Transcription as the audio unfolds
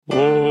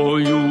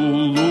Ой, у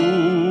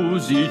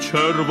лузі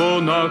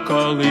червона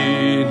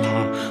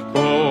калина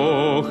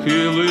похилилася,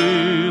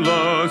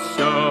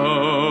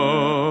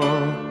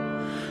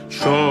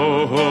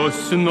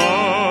 чогось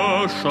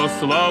наша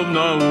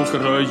славна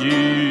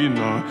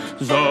Україна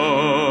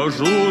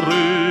зажурилася.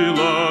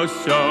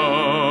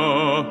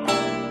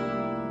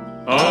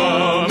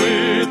 А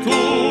ми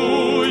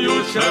тую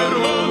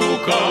червону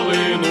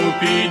калину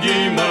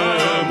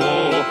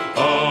підіймемо,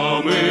 а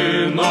ми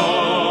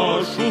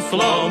нашу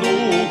славну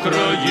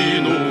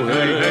Україну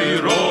гей-гей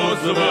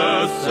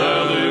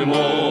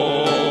розвеселимо.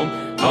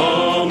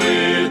 А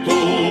ми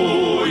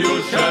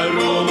тую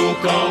червону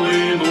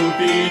калину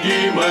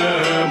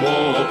підіймемо,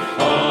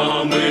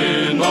 а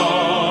ми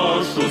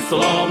нашу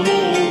славну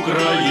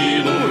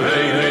Україну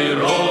гей-гей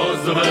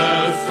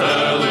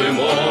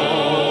розвеселимо.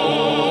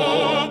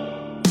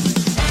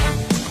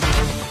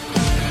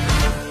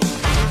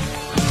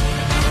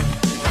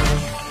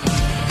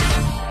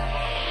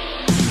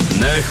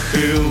 Не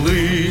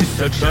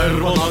хилися,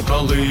 червона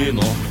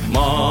калино,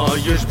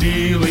 маєш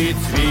білий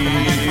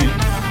цвіт.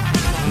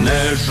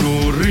 Не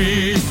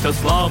журися,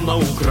 славна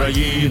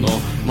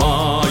Україно,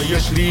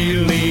 маєш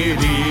вільний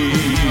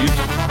рід.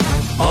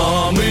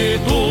 А ми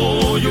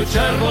тую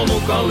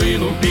червону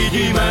калину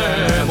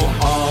підіймемо,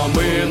 а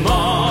ми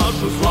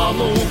нашу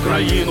славну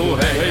Україну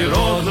гей-гей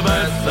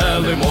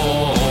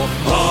розвеселимо.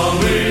 А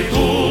ми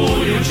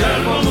тую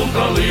червону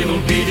калину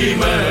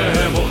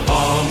підіймемо,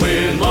 а ми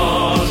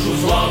нашу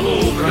славну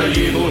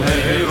Україну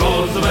гей-гей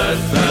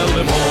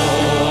розвеселимо.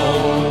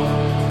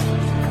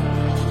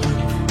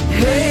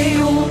 Гей,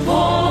 у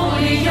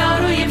полі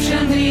ярої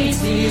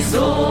пшениці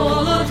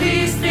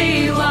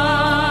золотистий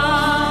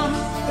лав,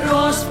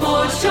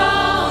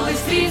 розпочали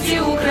стрільці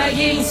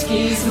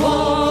українські з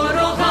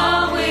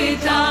ворогами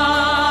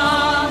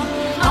там.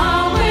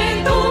 А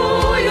ми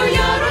тую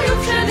ярою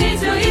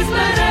пшеницю і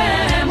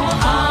зберемо,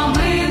 а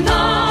ми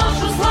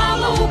нашу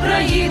славну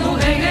Україну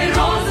гей-гей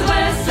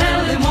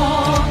розвеселимо.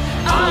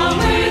 А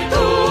ми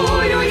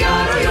тую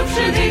ярою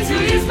пшеницю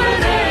і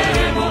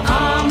зберемо,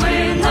 а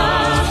ми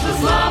нашу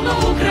славну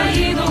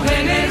Україну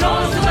гей-гей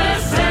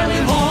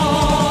розвеселимо.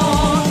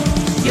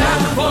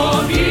 Як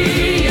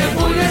повіє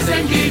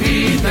буйнесенький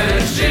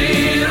вітер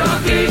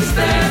широких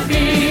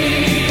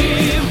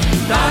степів,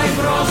 та й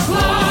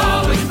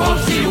прославить по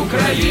всій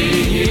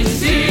Україні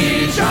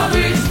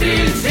січових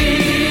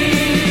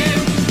стрільців.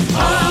 А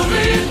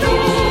ми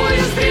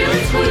тую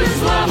стрілецьку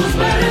славу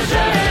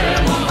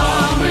збережемо, а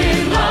ми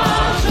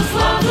нашу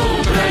славну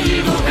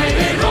Україну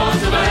гей-гей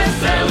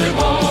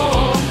розвеселимо.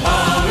 А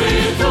ми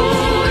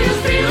тую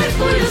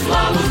стрілецьку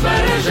славу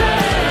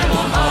збережемо,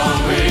 а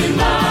ми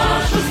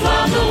нашу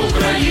славну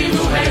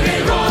Україну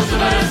гей-гей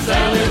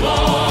розвеселимо.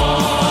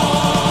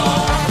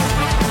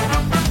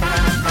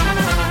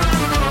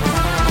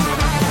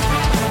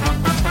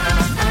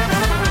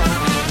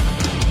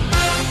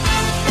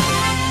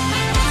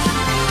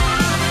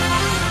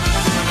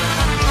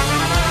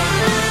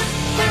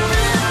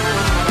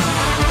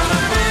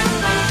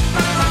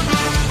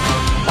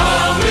 А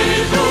ми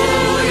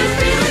тую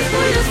стрілецьку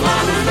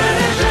славу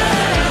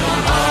збережемо,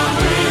 а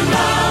ми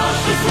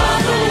нашу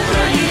славну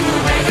Україну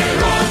гей-гей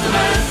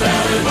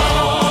розвеселимо.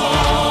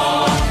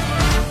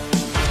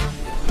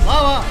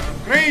 Слава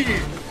Україні!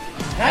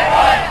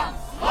 Героям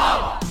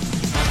слава!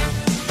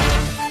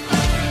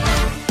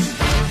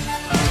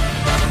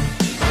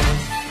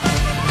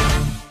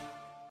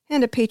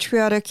 And a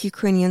patriotic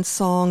Ukrainian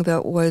song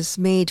that was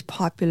made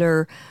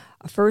popular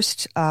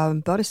first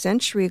about a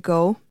century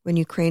ago when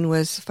Ukraine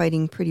was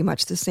fighting pretty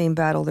much the same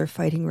battle they're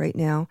fighting right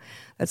now.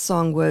 That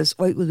song was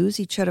Oi u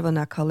luzi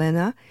chervona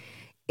kalina.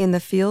 In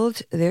the field,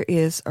 there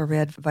is a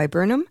red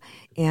viburnum,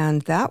 and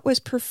that was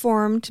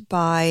performed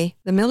by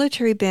the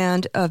military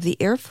band of the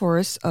Air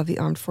Force of the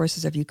Armed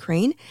Forces of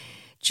Ukraine,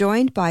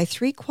 joined by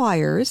 3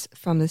 choirs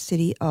from the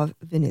city of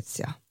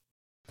Vinnytsia.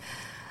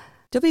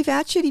 Добрий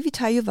вечір і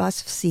вітаю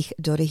вас всіх,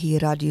 дорогі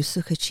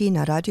радіослухачі,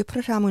 на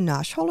радіопрограму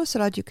 «Наш Холос»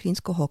 радіо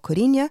українського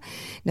коріння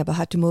на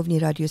багатомовній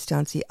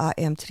радіостанції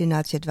AM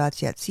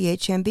 1320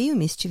 CHMB у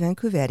місті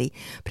Ванкувері.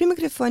 При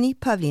мікрофоні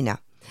Павліна.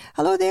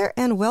 Hello there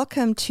and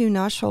welcome to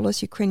Nash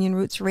Holos Ukrainian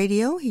Roots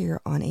Radio here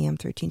on AM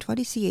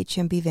 1320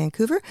 CHMB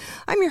Vancouver.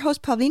 I'm your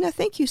host Pavlina.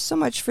 Thank you so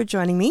much for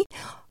joining me.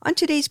 On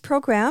today's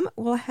program,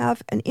 we'll have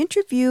an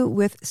interview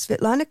with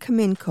Svetlana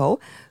Kaminko,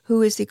 who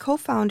is the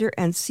co-founder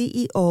and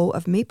CEO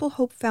of Maple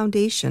Hope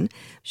Foundation.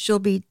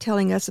 She'll be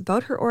telling us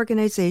about her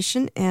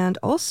organization and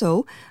also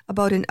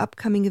about an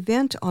upcoming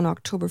event on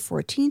October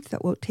 14th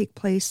that will take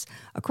place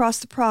across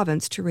the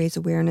province to raise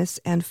awareness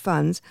and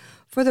funds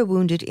for the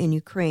wounded in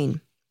Ukraine.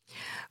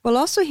 We'll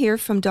also hear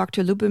from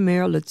Dr.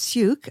 Lubomir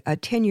Lutsyuk, a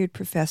tenured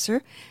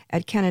professor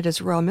at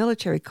Canada's Royal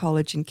Military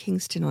College in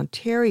Kingston,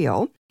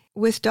 Ontario,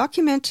 with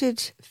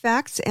documented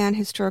facts and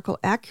historical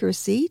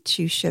accuracy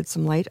to shed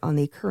some light on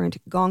the current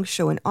gong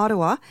show in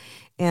Ottawa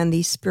and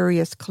the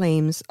spurious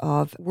claims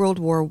of World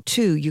War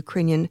II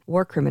Ukrainian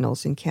war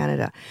criminals in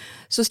Canada.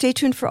 So stay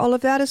tuned for all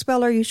of that, as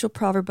well our usual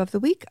proverb of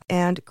the week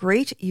and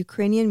great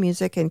Ukrainian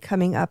music. And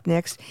coming up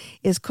next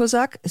is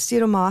Kozak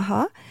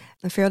Siromaha.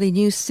 a fairly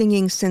new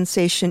singing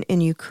sensation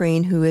in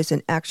Ukraine who is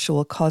an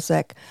actual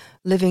Cossack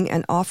living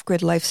an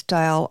off-grid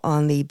lifestyle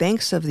on the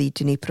banks of the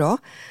Dnipro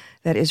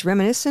that is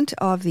reminiscent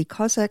of the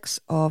Cossacks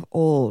of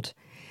old.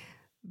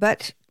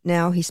 But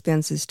now he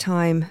spends his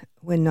time,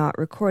 when not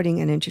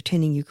recording and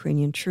entertaining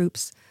Ukrainian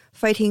troops,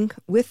 fighting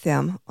with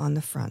them on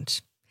the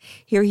front.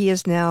 Here he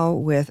is now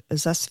with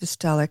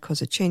Zasvistala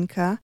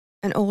Kozachenka,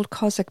 an old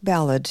Cossack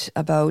ballad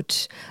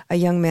about a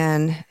young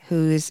man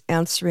who is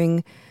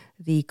answering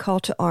the call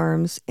to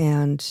arms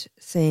and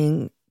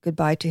saying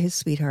goodbye to his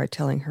sweetheart,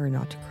 telling her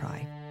not to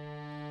cry.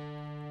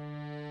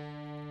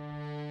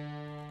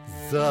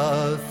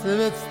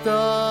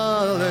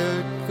 Засвистали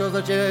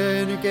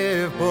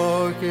козаченьки в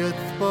похід з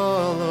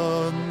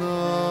полуночі.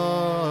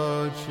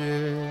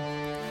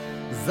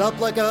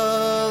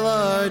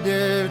 Заплакала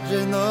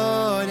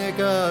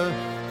дівчинонька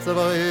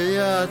свої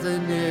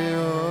ясні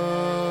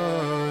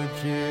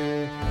очі.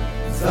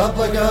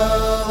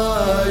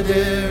 Заплакала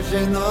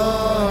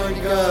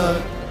дівчинонька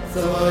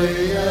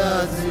свої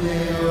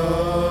ясні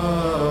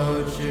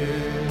очі.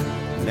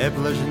 Не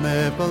плач,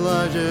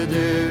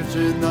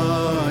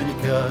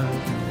 дівчинонька,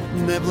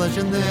 не плач,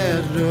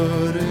 не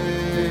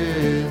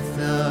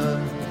журися,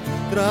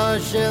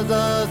 краще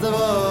за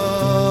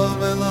свого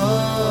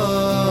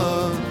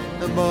милого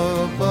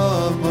Богу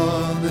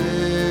помолися,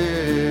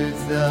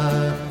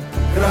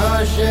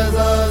 краще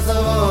за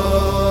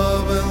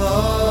свого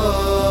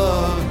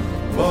милого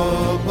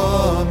Богу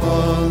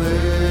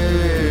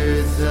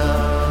помолися.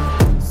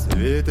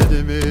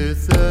 Світить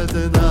місяць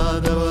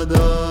над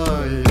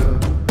водою,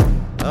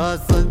 а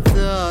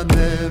сонця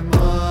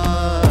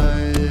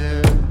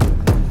немає.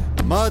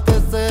 Мати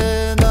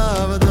сина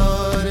в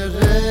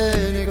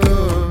доріженьку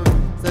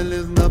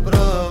залізно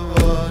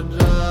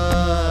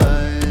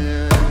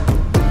проводжає.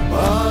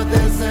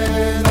 Мати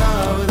сина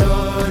в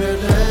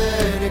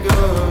доріженьку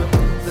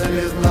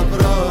залізно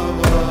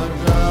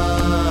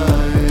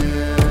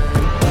проводжає.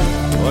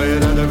 Ой,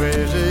 рада би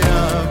ж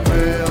я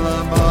пила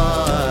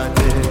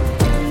мати,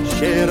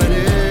 ще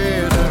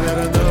раніше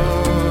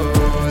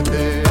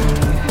вернути.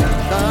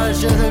 Та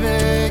ще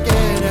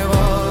звіки не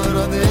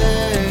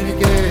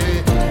вороненьки,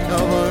 а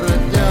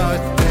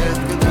воротять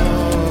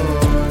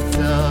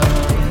спіткнуться.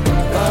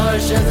 Та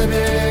ще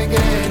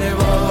звіки не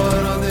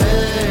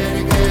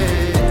вороненьки,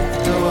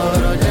 а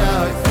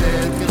воротять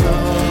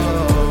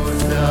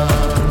спіткнуться.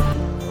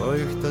 Ой,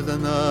 хто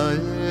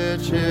знає,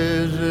 чи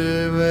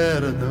же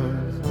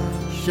вернусь,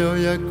 що в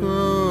яку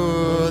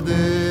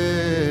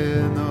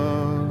годину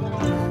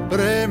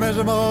приймеш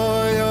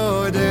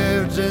мою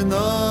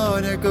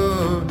дівчиноньку,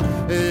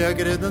 як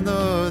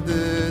рідну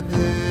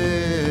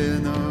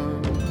дитину.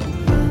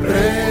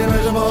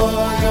 Приймеш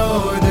мою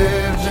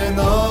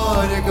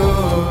дівчиноньку,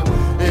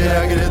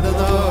 як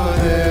рідну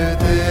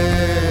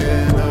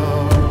дитину.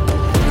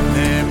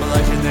 Не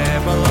плач, не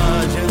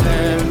плач, не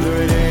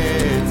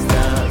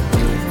журіться,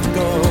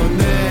 хто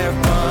не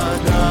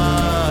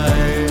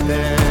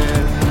впадайте.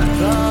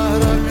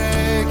 Жаром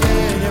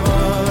кінь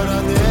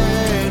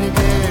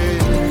вороненьки,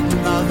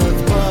 на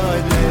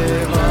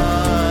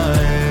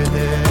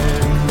сподівайте.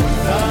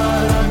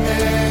 Жаром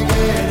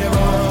кінь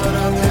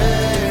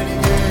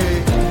вороненьки,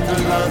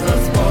 на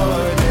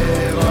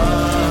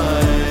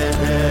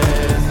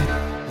сподівайтесь.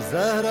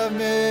 Жаром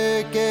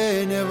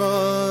кінь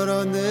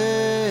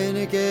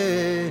вороненьки,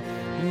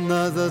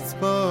 на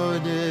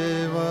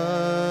сподівайтесь.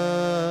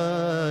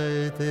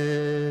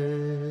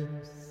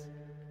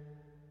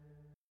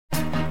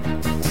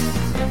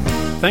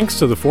 Thanks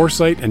to the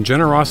foresight and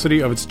generosity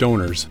of its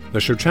donors, the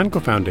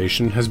Shevchenko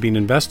Foundation has been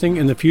investing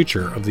in the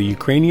future of the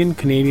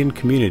Ukrainian-Canadian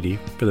community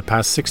for the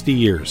past 60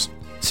 years.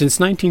 Since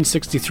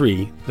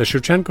 1963, the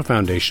Shevchenko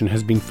Foundation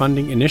has been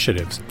funding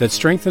initiatives that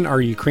strengthen our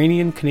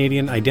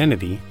Ukrainian-Canadian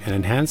identity and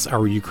enhance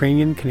our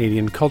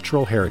Ukrainian-Canadian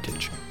cultural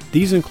heritage.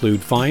 These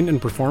include fine and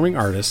performing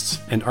artists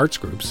and arts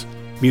groups,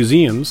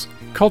 museums,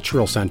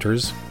 cultural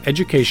centers,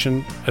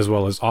 education, as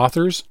well as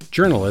authors,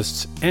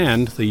 journalists,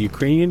 and the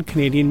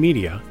Ukrainian-Canadian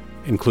media,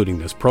 including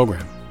this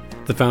program.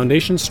 The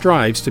Foundation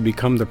strives to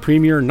become the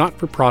premier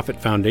not-for-profit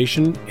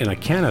foundation in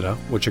a Canada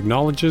which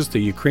acknowledges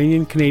the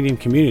Ukrainian-Canadian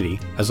community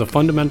as a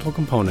fundamental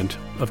component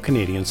of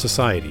Canadian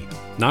society.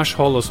 Nash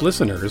Holos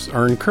listeners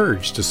are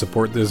encouraged to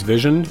support this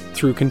vision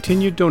through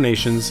continued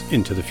donations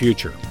into the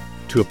future.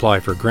 To apply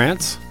for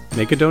grants,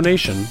 make a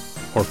donation,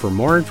 or for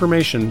more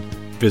information,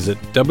 visit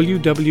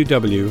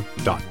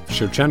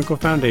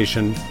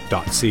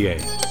www.shevchenkofoundation.ca.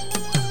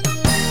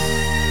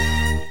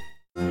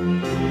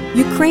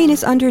 Ukraine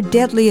is under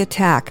deadly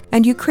attack,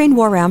 and Ukraine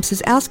War Amps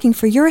is asking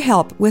for your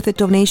help with a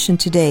donation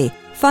today.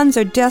 Funds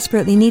are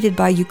desperately needed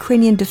by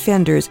Ukrainian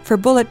defenders for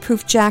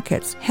bulletproof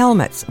jackets,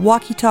 helmets,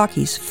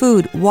 walkie-talkies,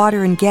 food,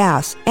 water, and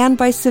gas, and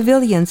by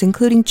civilians,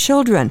 including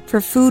children,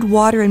 for food,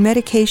 water, and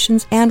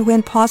medications, and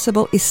when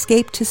possible,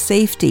 escape to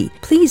safety.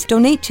 Please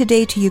donate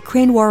today to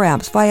Ukraine War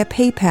Amps via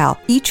PayPal,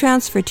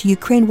 e-transfer to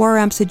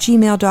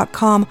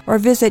ukrainewaramps@gmail.com, or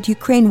visit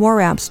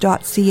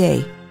ukrainewaramps.ca.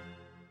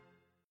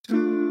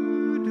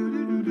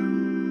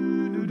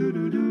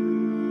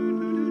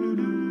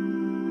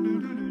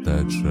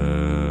 Тече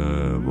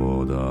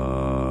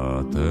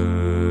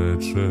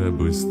тече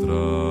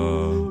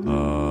бистра,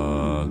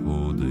 а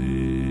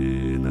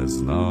куди не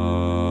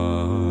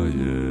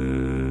знає.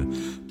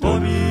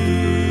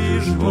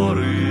 Поміж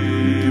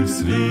гори в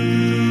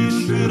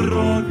світ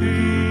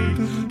широкий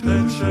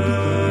тече,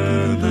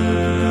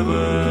 не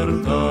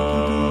вертає.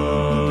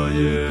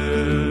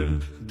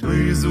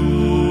 Ми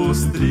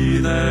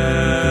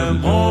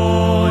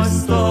зустрінемось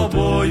з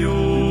тобою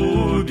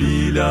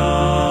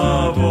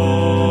біля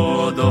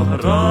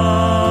водограю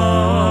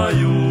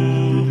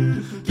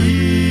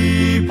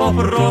і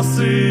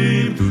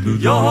попросим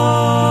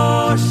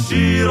його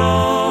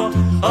щиро,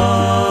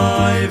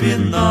 хай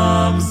він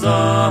нам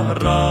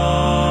заграє.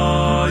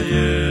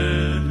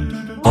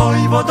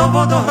 Ой,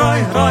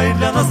 водограй, грай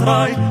для нас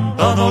грай,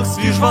 танок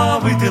свій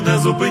жвавий ти не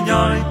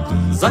зупиняй,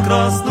 за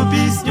красну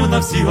пісню на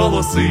всі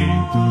голоси,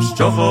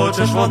 що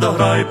хочеш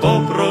водограй,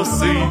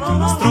 попроси.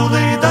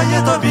 Струни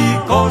дає тобі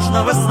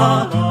кожна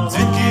весна,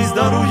 дзвінкість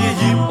дарує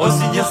їм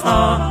осінь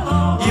ясна,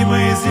 і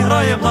ми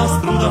зіграєм на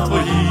струнах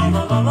твоїх,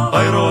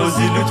 хай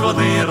розілють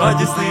вони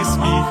радісний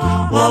сміх.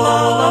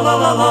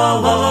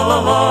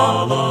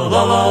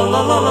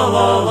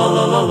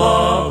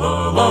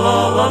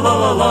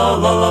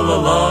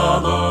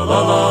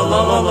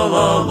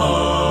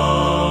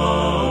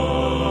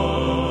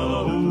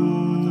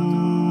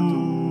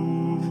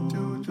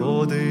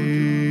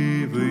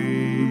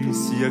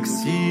 Подивись, як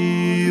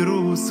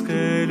сіру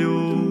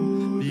скелю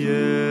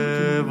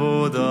п'є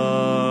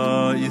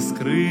вода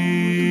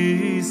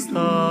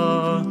іскриста,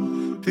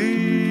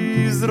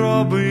 ти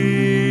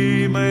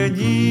зроби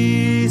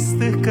мені з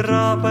тих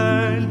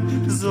крапель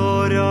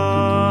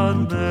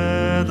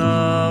зоряне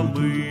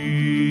намисто.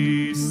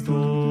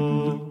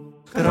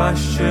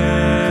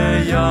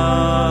 Краще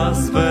я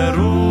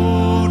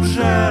зберу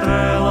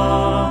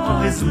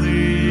джерела, і з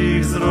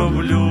них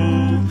зроблю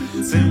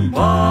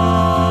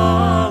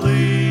цимбали,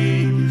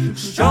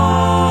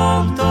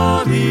 щоб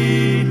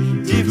тобі,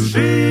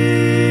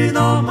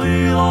 дівчино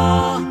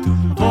мила,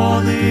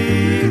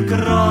 вони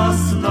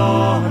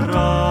красно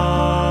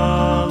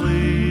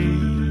грали.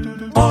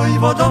 Ой,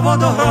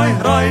 водограй,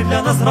 грай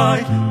для нас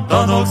грай,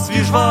 танок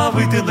свій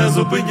жвавий ти не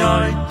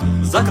зупиняй,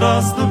 за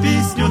красну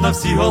пісню на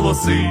всі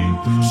голоси,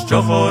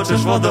 що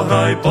хочеш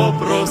водограй,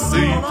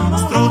 попроси.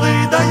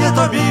 Струни дає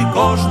тобі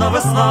кожна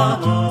весна,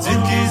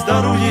 дзвінкість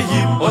дарує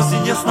їм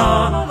осінь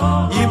ясна,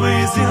 і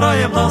ми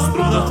зіграєм на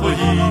струнах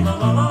твоїх,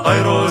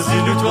 хай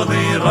розілють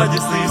вони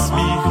радісний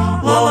сміх.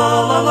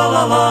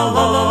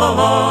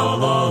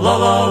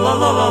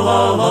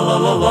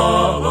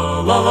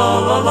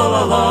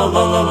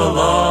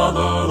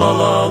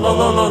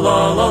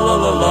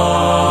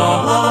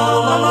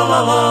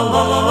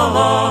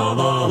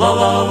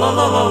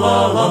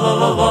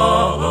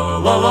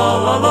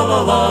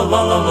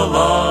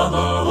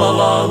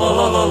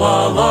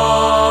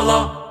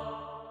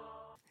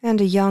 And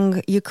a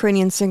young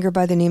Ukrainian singer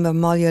by the name of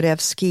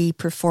Malyarevsky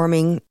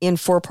performing in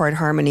four-part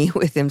harmony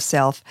with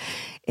himself.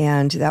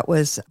 And that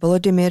was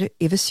Volodymyr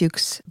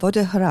Ivasyuk's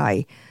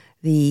Vodograi,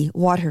 the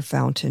water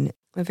fountain,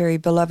 a very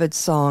beloved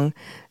song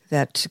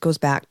that goes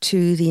back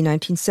to the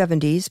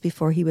 1970s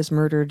before he was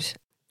murdered,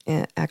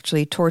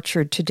 actually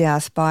tortured to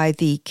death by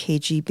the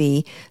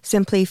KGB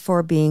simply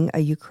for being a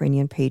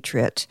Ukrainian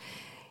patriot.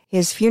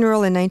 His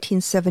funeral in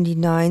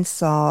 1979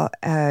 saw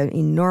an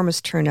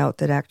enormous turnout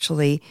that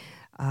actually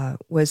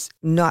was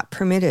not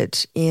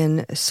permitted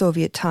in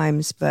Soviet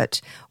times,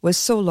 but was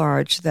so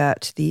large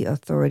that the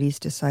authorities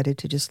decided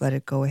to just let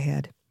it go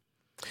ahead.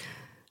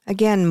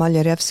 Again,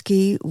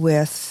 Malyarevsky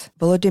with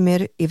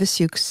Volodymyr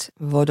Ivasyuk's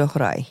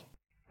Vodograi.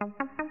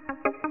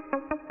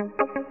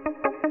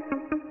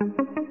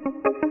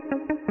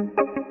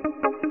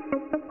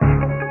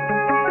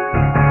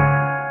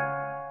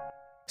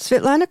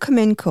 Svetlana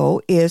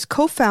Kamenko is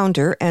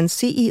co-founder and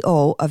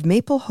CEO of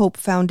Maple Hope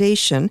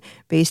Foundation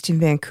based in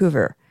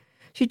Vancouver.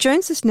 She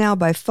joins us now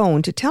by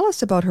phone to tell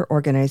us about her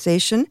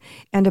organization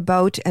and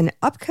about an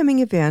upcoming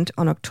event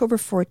on October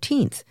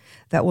 14th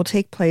that will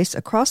take place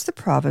across the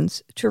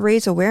province to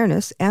raise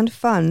awareness and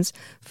funds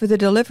for the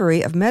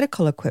delivery of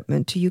medical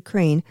equipment to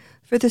Ukraine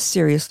for the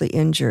seriously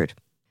injured.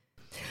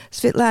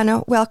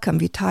 Svetlana, welcome,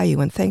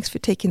 Vitayu, and thanks for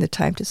taking the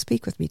time to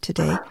speak with me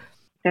today.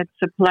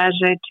 It's a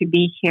pleasure to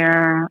be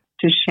here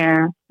to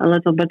share a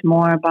little bit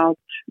more about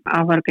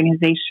our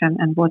organization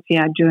and what we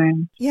are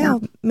doing. Yeah,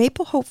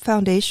 Maple Hope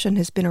Foundation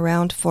has been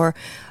around for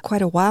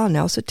quite a while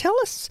now. So tell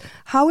us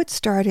how it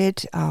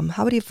started,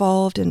 how it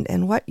evolved,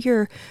 and what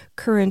your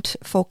current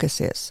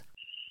focus is.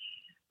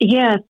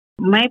 Yes,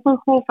 Maple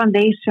Hope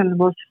Foundation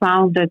was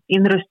founded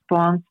in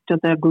response to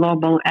the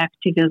global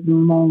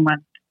activism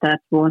movement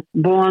that was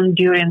born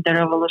during the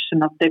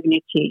Revolution of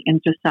Dignity in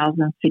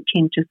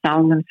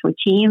 2013-2014.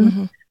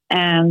 Mm-hmm.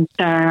 And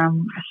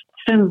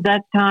since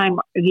that time,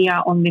 we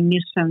are on the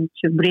mission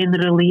to bring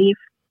relief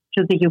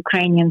to the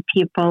Ukrainian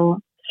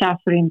people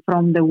suffering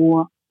from the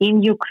war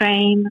in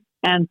Ukraine.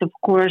 And of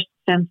course,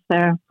 since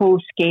the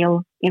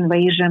full-scale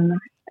invasion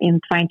in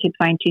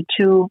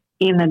 2022,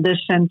 in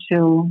addition to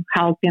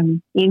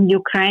helping in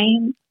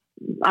Ukraine,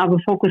 our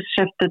focus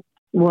shifted,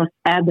 was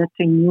added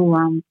a new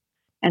one.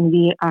 and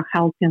we are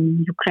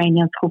helping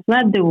Ukrainians who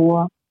fled the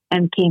war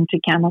and came to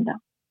Canada.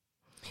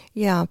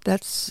 Yeah,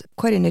 that's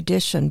quite an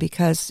addition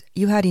because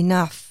you had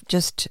enough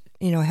just,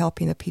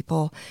 helping the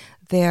people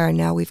there.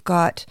 Now we've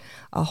got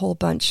a whole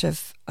bunch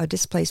of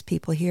displaced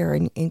people here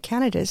in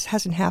Canada. This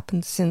hasn't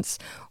happened since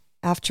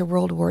after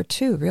World War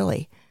II,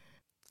 really.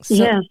 So,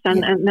 yes,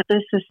 and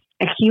this is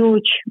a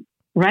huge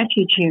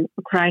refugee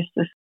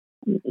crisis.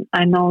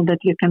 I know that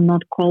you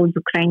cannot call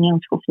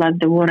Ukrainians who fled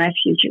the war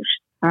refugees,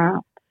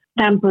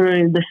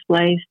 temporary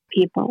displaced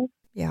people.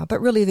 Yeah,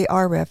 but really they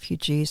are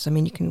refugees. I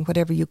mean, you can,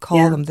 whatever you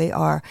call them, they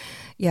are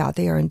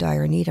in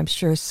dire need. I'm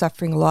sure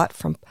suffering a lot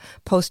from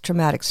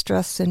post-traumatic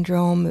stress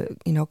syndrome,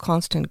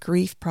 constant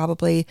grief,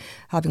 probably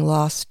having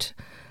lost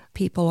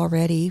people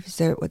already. Is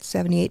there,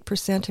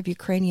 78% of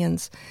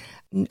Ukrainians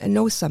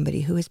know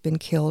somebody who has been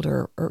killed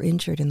or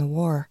injured in the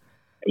war?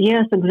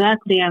 Yes,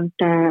 exactly. And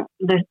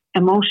the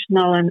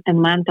emotional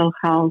and mental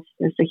health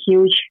is a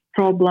huge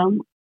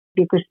problem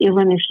because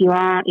even if you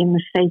are in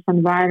a safe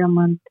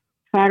environment,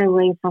 far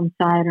away from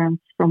sirens,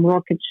 from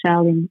rocket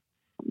shelling,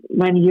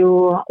 when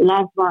your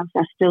loved ones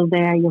are still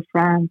there, your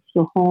friends,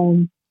 your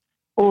home,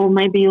 or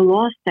maybe you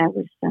lost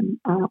everything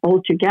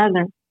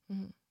altogether,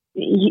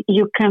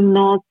 you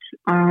cannot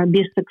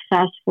be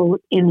successful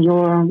in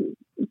your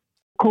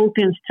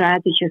coping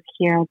strategies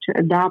here to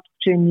adapt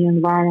to a new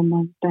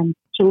environment and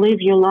to live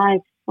your life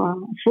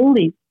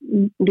fully,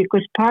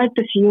 because part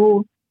of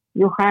your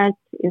heart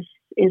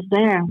is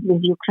there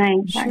with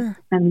Ukraine, sure. Right?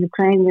 And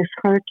Ukraine is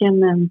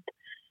hurting, and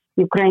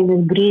Ukraine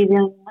is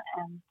grieving,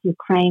 and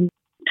Ukraine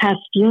has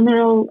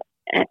funeral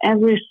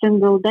every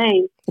single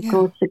day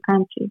across the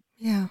country.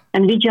 Yeah.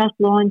 And we just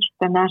launched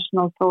a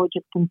national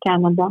project in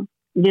Canada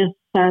with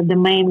the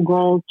main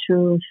goal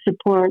to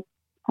support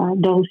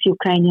those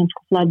Ukrainians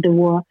who fled the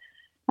war.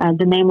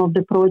 The name of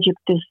the project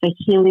is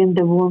Healing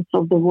the Wounds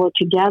of the War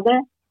Together,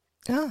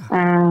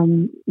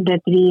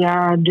 that we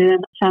are doing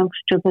thanks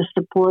to the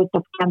support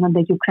of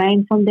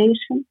Canada-Ukraine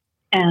Foundation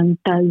and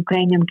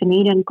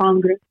Ukrainian-Canadian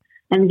Congress.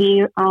 And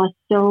we are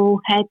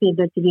so happy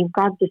that we've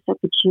got this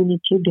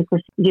opportunity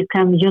because we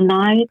can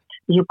unite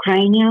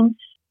Ukrainians,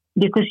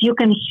 because you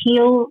can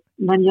heal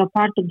when you're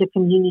part of the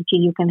community,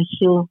 you can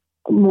heal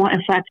more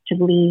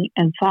effectively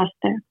and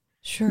faster.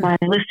 Sure. By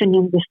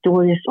listening the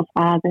stories of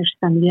others.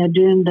 And we are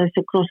doing this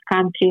across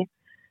country.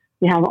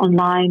 We have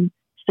online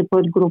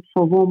support group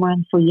for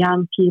women, for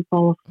young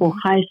people, for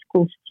high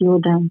school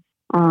students.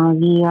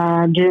 We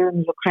are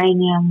doing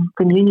Ukrainian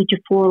community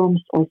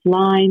forums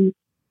offline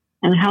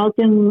and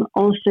helping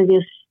also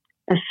with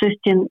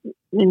assisting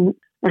in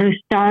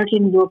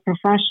restarting your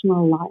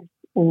professional life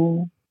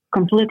or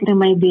completely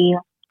maybe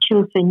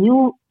choose a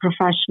new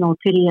professional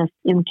career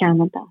in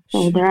Canada.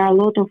 So there are a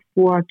lot of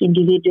work,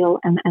 individual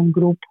and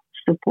group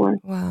support.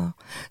 Wow.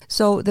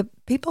 So the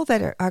people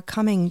that are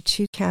coming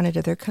to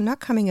Canada, they're not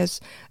coming as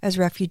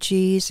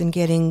refugees and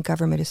getting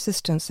government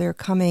assistance. They're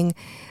coming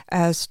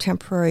as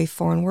temporary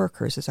foreign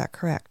workers. Is that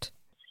correct?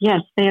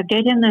 Yes, they are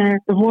getting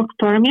a work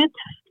permit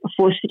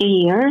for 3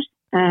 years.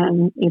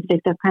 If they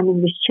are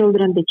coming with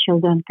children, the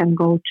children can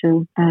go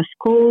to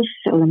schools,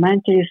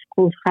 elementary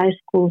schools, high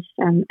schools,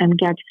 and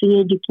get free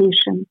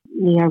education.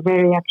 We are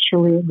very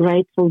actually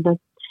grateful that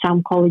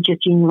some colleges,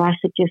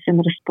 universities, in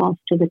response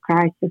to the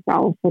crisis, are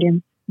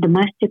offering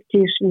domestic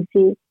tuition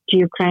fee to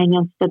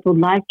Ukrainians that would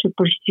like to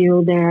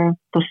pursue their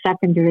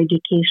post-secondary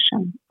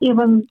education.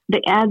 Even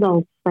the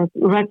adults that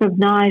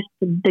recognize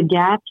the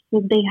gaps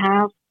that they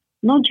have,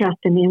 not just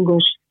in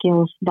English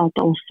skills, but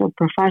also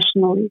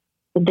professionally,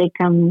 that they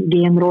can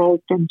be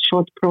enrolled in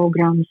short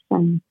programs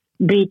and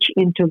breach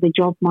into the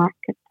job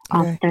market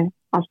after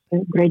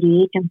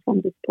graduating from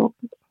this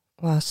program.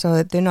 Wow,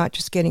 so they're not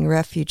just getting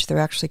refuge, they're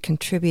actually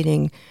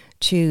contributing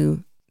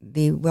to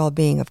the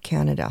well-being of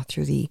Canada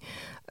through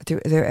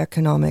their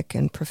economic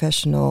and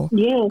professional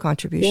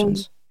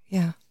contributions.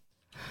 Yeah.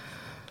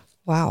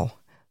 Wow.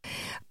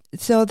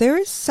 So there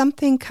is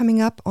something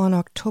coming up on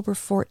October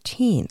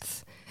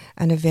 14th,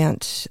 an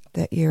event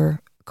that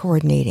you're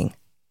coordinating.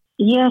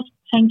 Yes,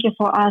 thank you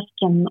for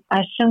asking.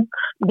 I think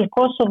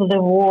because of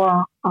the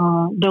war,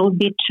 there will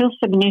be 2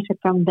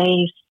 significant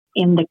days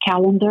in the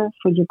calendar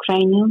for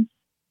Ukrainians.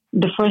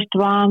 The first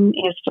one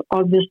is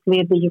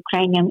obviously the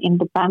Ukrainian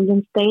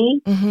Independence Day,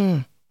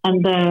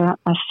 and the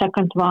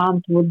second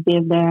one would be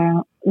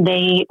the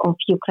Day of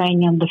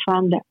Ukrainian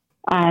Defender.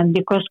 And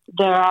because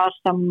there are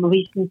some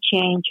recent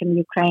change in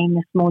Ukraine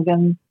is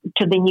moving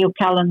to the new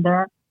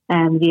calendar,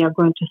 and we are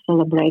going to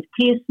celebrate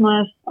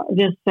Christmas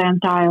with the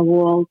entire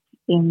world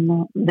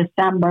in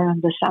December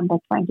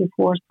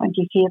 24th,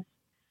 25th,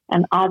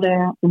 and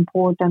other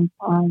important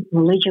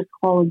religious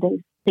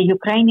holidays. The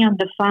Ukrainian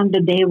Defender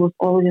Day was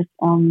always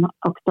on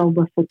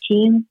October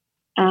 14th,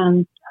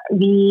 and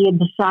we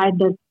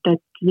decided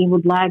that we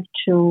would like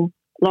to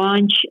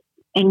launch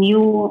a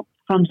new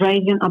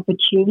fundraising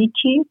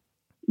opportunity,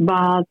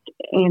 but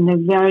in a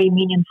very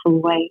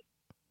meaningful way,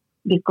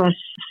 because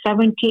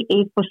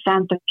 78%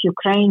 of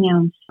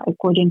Ukrainians,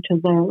 according to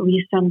the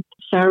recent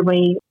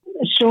survey,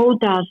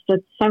 showed us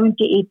that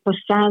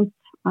 78%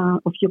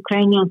 of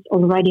Ukrainians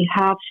already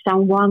have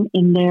someone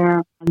in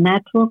their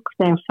network,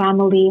 their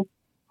family,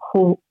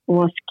 who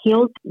was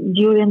killed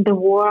during the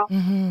war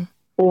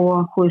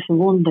or who is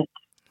wounded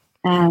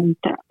and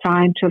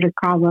trying to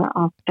recover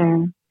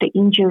after the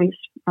injuries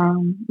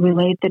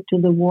related to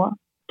the war.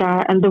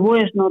 And the war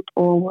is not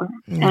over.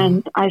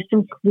 And I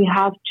think we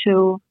have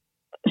to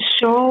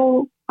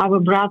show our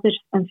brothers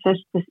and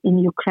sisters in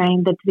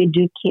Ukraine that we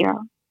do care.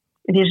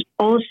 We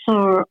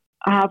also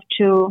have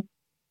to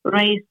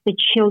raise the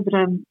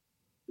children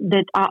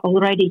that are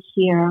already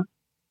here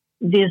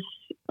with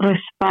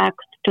respect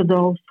to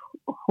those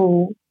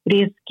who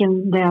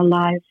risking their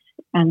lives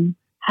and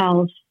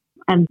health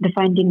and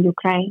defending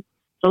Ukraine.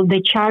 So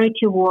the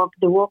charity work,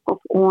 the work of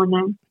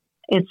honor,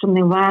 it's an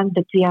event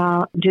that we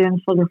are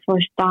doing for the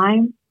first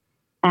time,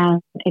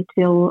 and it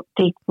will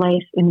take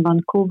place in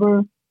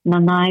Vancouver,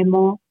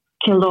 Nanaimo,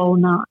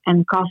 Kelowna,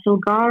 and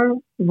Castlegar,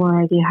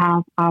 where we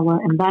have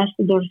our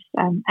ambassadors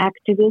and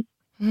activists.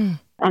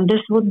 And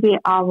this would be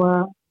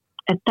our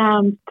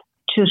attempt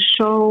to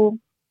show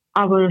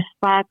our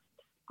respect,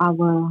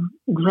 our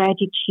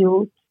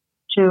gratitude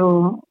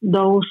to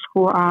those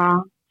who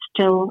are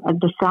still at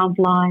the front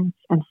lines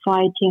and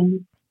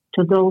fighting,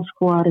 to those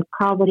who are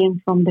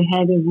recovering from the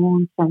heavy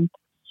wounds and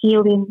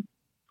healing,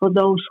 for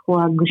those who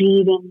are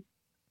grieving,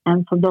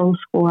 and for those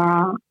who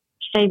are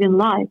saving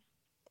lives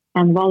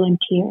and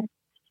volunteer.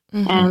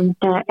 And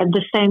at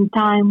the same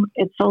time,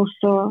 it's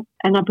also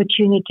an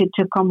opportunity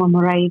to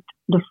commemorate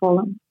the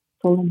fallen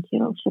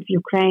heroes of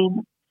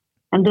Ukraine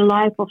and the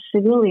life of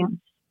civilians,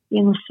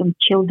 innocent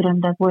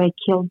children that were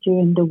killed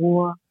during the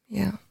war,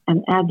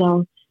 and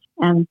adults.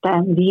 And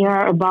we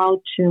are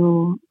about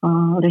to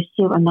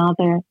receive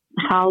another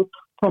help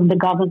from the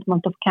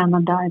government of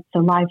Canada. It's a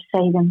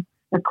life-saving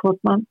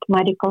equipment,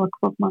 medical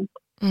equipment,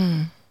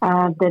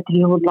 that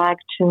we would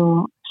like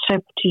to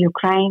ship to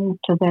Ukraine,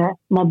 to the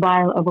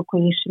mobile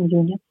evacuation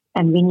unit.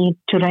 And we need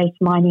to raise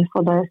money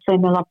for the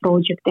similar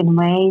project in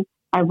May.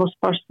 I was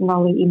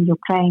personally in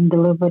Ukraine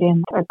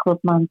delivering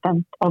equipment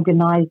and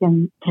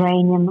organizing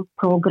training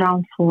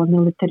programs for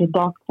military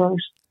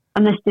doctors,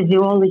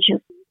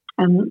 anesthesiologists.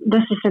 And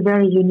this is a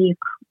very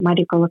unique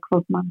medical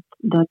equipment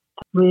that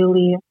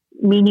really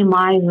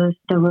minimizes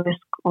the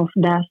risk of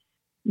death,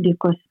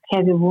 because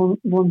heavy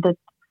wounded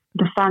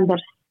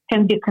defenders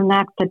can be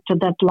connected to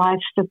that life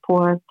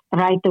support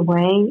right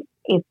away.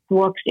 It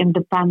works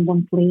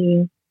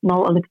independently,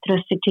 no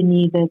electricity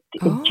needed.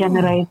 It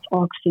generates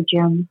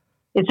oxygen.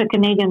 It's a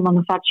Canadian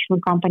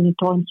manufacturing company,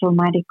 Thornhill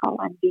Medical,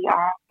 and we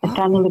are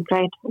eternally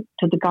grateful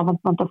to the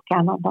government of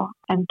Canada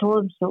and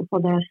Thornhill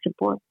for their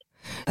support.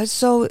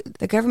 So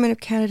the government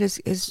of Canada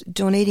is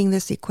donating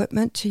this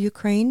equipment to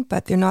Ukraine,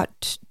 but they're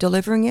not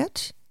delivering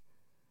it?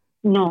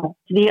 No,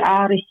 we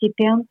are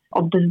recipients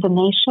of this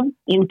donation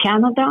in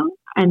Canada,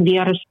 and we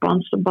are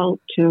responsible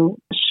to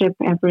ship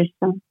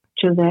everything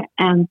to the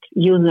end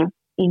user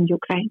in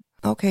Ukraine.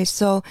 Okay,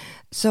 so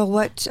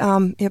what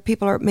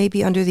people are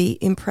maybe under the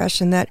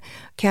impression that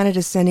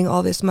Canada's sending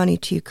all this money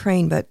to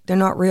Ukraine, but they're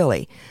not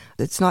really.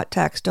 It's not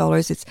tax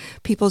dollars, it's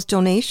people's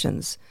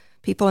donations.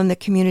 People in the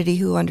community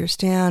who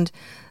understand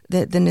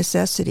the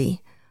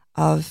necessity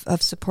of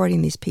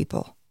supporting these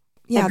people.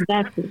 Yeah,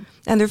 exactly.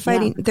 And they're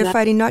fighting. Yeah, they're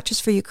fighting not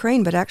just for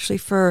Ukraine, but actually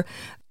for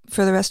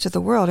the rest of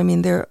the world. I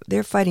mean,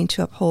 they're fighting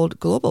to uphold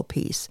global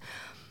peace.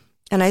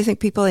 And I think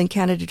people in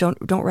Canada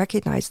don't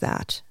recognize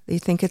that. They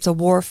think it's a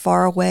war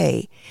far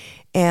away,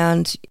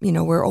 and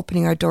we're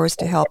opening our doors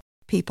to help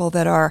people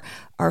that are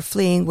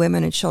fleeing,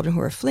 women and children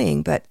who are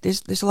fleeing. But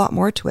there's a lot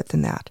more to it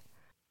than that.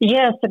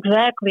 Yes,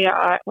 exactly.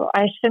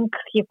 I think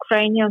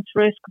Ukrainians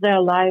risk their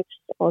lives,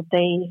 or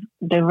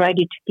they're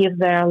ready to give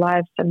their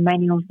lives, and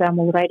many of them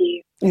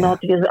already not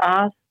with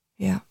us.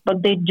 Yeah.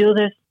 But they do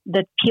this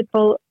that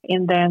people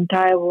in the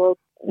entire world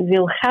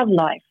will have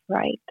life,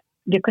 right?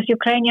 Because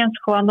Ukrainians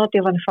who are not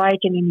even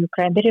fighting in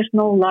Ukraine, there is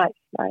no life,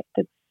 right?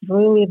 It's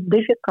really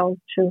difficult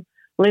to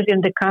live in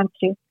the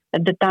country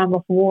at the time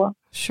of war.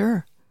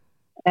 Sure.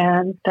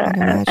 And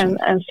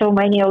so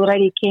many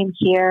already came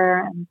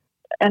here,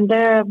 and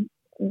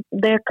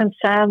their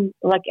concern,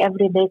 like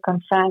everyday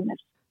concern, is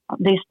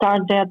they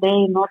start their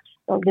day not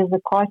with the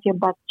coffee,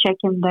 but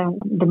checking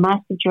the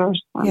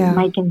messages and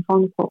making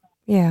phone calls.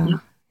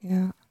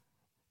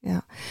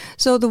 Yeah.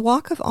 So the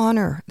Walk of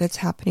Honor that's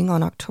happening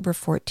on October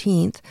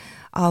 14th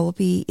will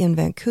be in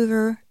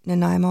Vancouver,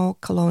 Nanaimo,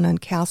 Kelowna,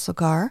 and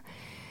Castlegar.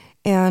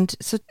 And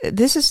so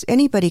this is,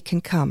 anybody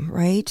can come,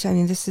 right? I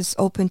mean, this is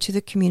open to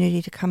the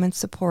community to come and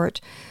support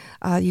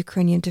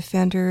Ukrainian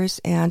defenders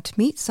and to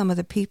meet some of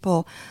the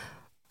people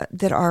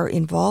that are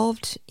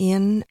involved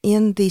in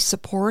the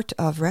support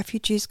of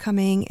refugees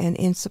coming and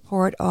in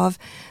support of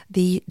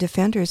the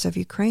defenders of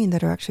Ukraine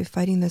that are actually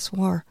fighting this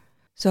war.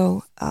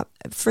 So,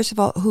 first of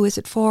all, who is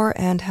it for,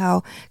 and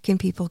how can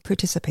people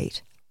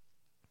participate?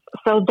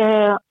 So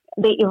the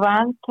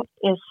event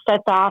is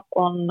set up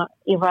on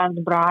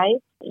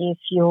Eventbrite. If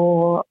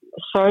you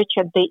search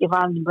at the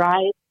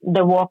Eventbrite,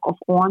 the Walk of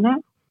Honor,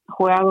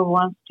 whoever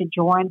wants to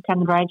join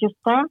can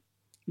register.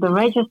 The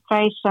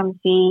registration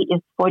fee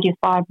is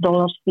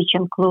 $45, which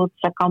includes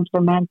a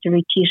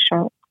complimentary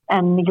T-shirt.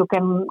 And you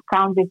can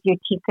come with your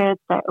ticket,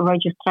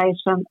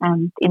 registration,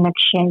 and in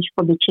exchange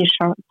for the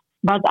T-shirt.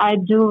 But I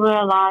do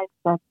realize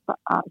that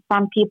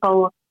some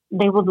people,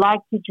 they would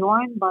like to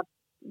join, but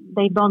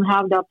they don't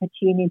have the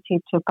opportunity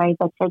to pay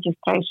that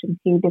registration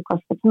fee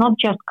because it's not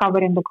just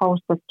covering the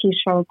cost of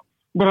T-shirt.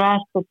 The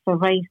rest is the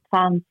raised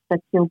funds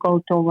that will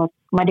go towards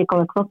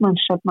medical equipment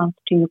shipments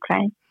to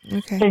Ukraine.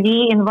 Okay. So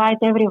we invite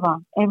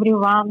everyone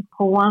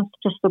who wants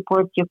to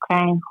support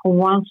Ukraine, who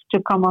wants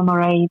to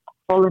commemorate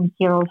fallen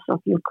heroes of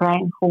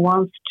Ukraine, who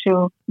wants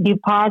to be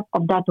part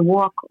of that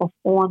work of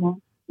honor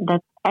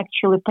that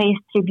actually pays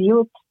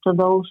tribute to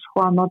those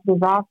who are not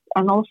with us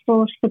and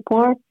also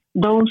support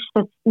those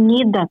that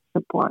need that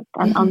support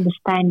and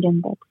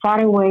understanding that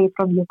far away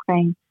from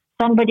Ukraine,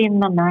 somebody in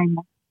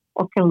Nanaimo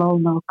or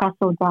Kelowna or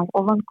Castlegar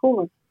or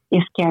Vancouver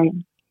is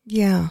caring.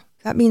 Yeah,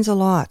 that means a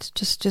lot,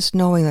 just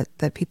knowing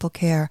that people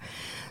care.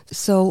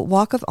 So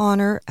Walk of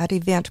Honor at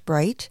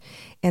Eventbrite,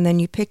 and then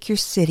you pick your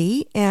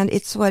city, and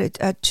it's what,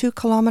 a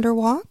 2-kilometer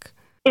walk?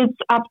 It's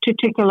up to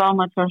 2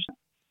 kilometers.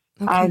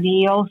 Okay.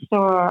 We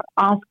also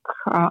ask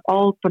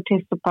all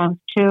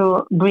participants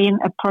to bring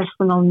a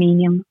personal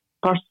meaning,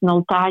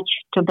 personal touch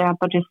to their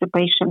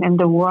participation in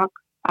the work.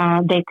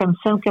 They can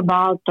think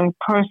about a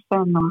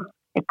person or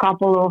a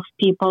couple of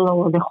people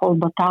or the whole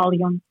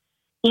battalion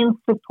in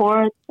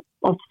support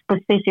of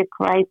specific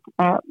right,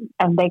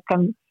 and they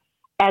can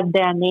add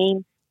their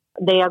name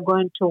they are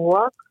going to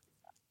work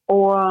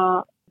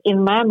or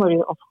in memory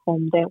of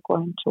whom they're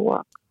going to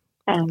work.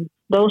 And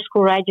those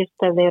who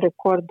register, they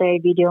record their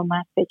video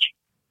message.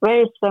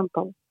 Very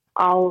simple.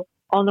 On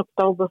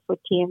October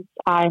 14th,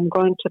 I'm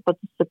going to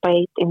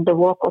participate in the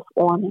Walk of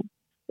Honor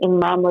in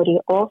memory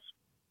of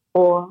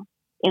or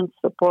in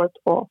support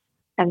of.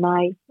 And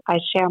I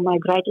share my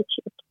gratitude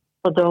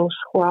for those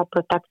who are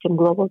protecting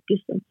global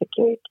peace and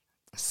security.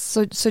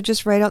 So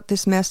just write out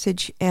this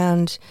message,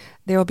 and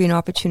there will be an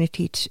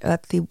opportunity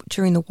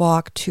during the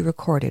walk to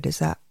record it. Is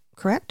that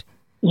correct?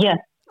 Yes.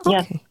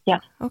 Okay.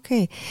 Yes. Yeah.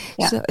 Okay.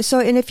 Yeah. So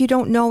and if you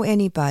don't know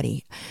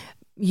anybody,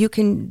 you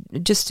can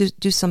just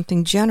do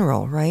something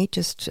general, right?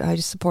 Just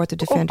support the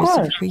defenders. Of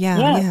course.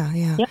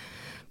 Yeah.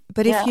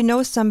 But if you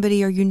know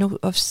somebody, or you know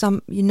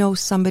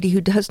somebody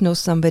who does know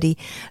somebody,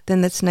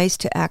 then that's nice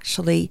to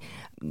actually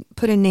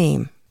put a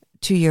name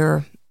to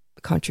your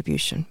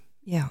contribution.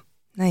 Yeah.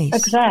 Nice.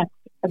 Exactly.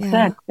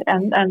 Yeah.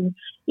 And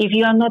if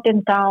you are not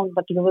in town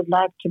but you would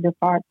like to be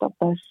part of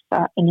this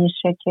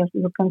initiative,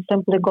 you can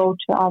simply go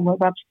to our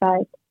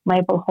website,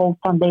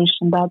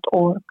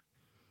 maplehopefoundation.org,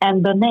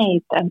 and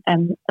donate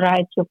and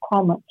write your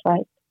comments,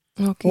 right?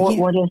 Okay.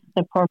 What is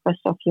the purpose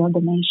of your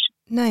donation?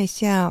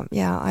 Nice. Yeah.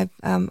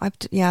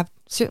 I've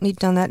certainly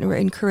done that, and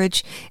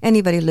encourage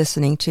anybody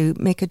listening to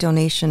make a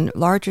donation,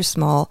 large or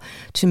small,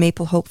 to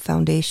Maple Hope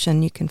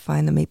Foundation. You can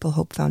find the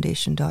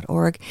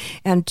maplehopefoundation.org,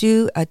 and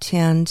do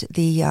attend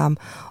the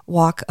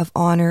Walk of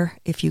Honor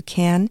if you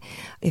can,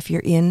 if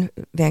you're in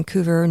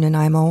Vancouver,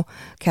 Nanaimo,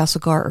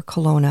 Castlegar, or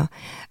Kelowna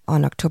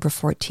on October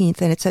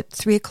 14th. And it's at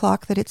 3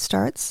 o'clock that it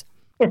starts?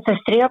 It's at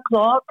 3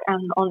 o'clock,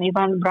 and on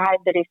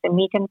Eventbrite there is a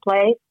meeting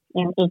place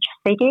in each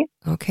city.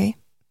 Okay.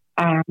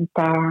 And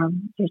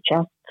you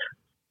just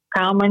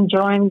come and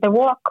join the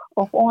Walk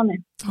of Honor.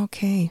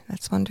 Okay,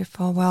 that's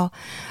wonderful. Well,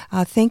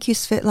 thank you,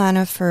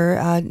 Svetlana, for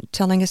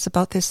telling us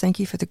about this. Thank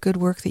you for the good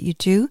work that you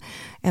do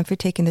and for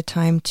taking the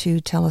time to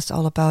tell us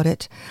all about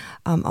it.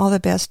 All the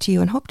best to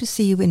you, and hope to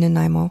see you in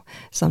Nanaimo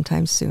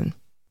sometime soon.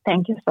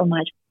 Thank you so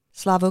much.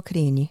 Slava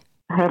Ukraini.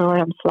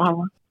 Героям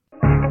слава.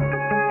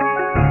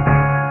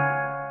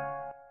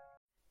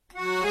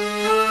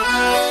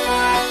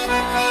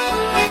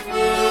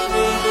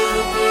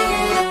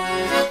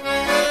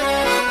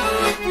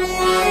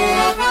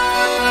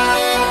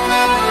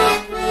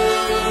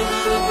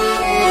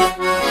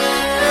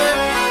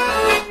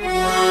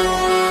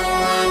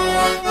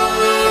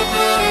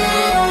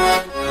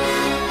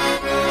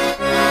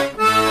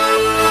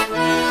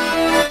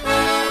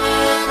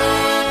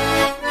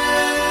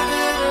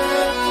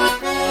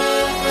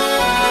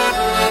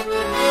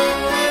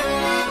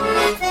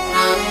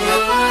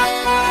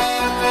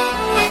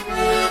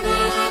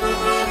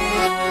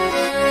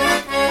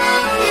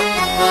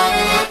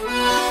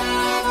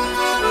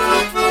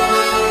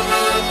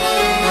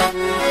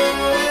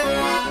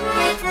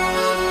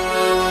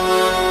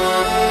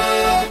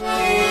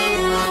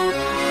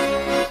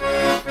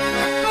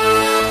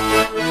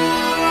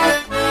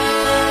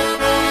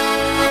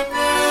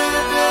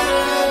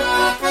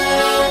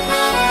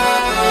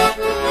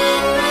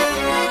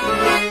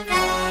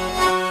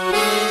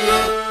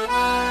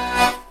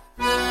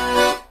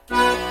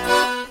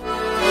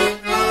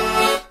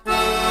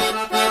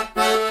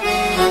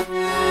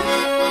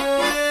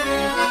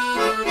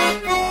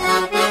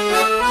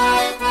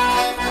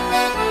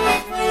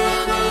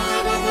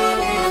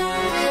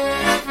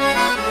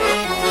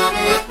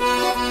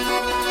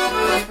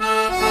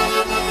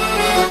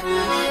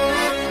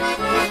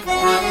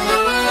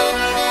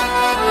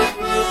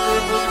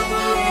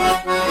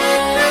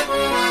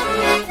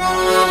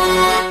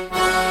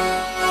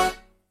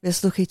 Ви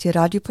слухаєте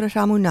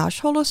радіопрограму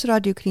 «Наш Holos»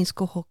 радіо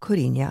українського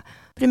коріння.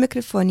 При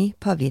мікрофоні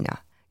Павліна.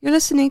 You're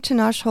listening to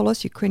Nash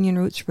Holos Ukrainian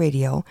Roots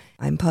Radio.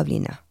 I'm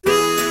Pavlina.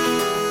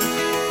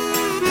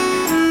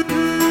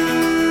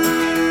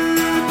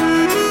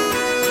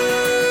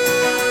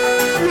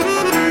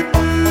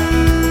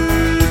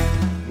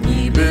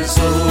 Ніби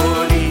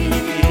зорі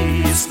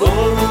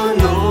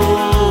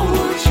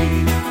полуночі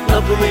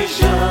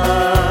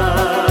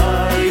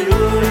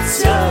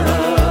наближаються,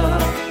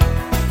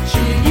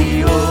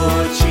 чиї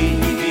очі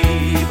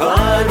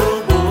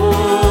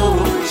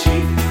парубочі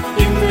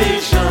їм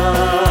лежаються,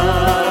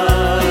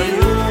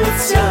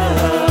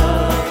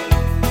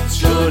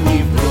 чорні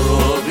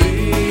брови,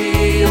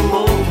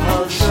 мов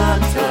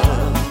галшата,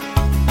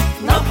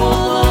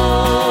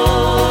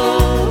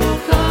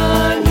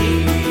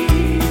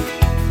 наполохані,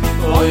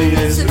 ой,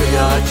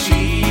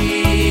 незрячі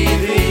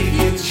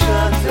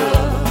дівчата,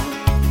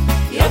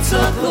 як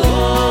закохані,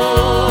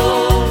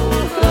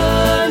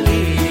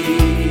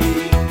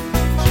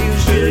 чи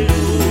вже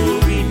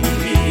любі,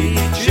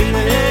 чи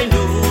не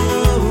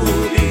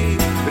любі,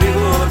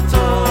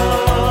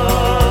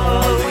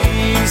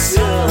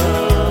 пригорталися,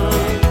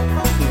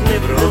 не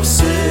про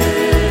все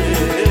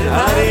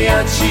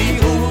гарячі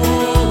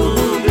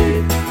губи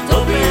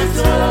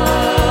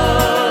допиталися.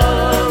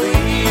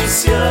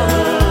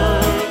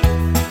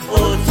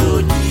 От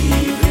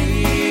тоді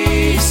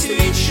весь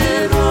світ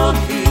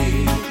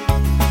широкий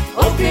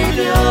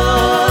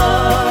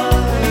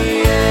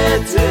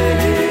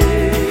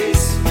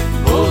опиляєтесь,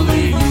 коли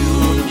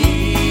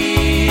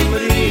юні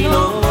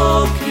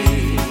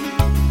мрійноокі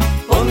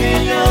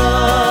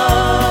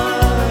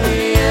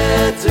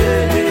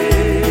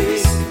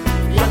помиляєтесь,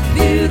 як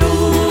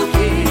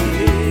віруки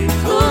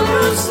до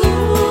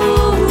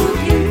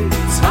розлуки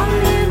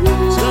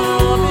заминулися,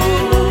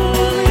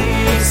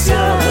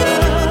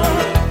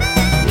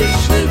 не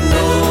йшли в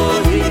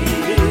ноги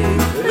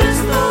без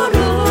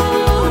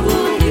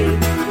дороги,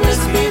 не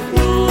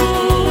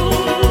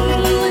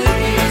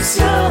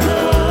змітнулися,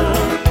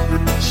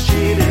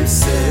 щире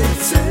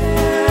серце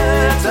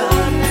та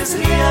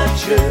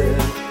незряче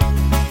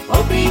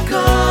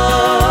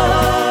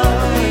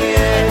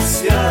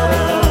обрікається,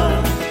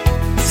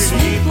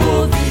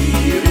 сліпо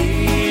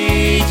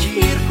вірить,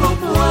 гірко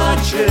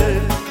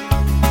плаче,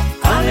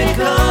 а не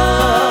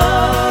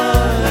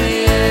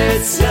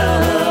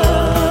кається,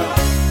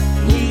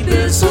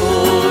 ніби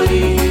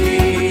зорі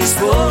з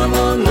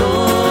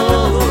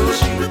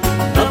полуночі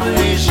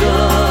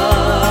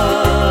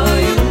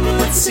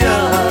наближаються,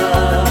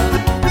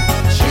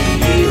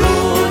 чиї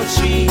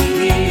очі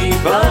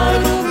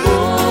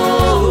парубочі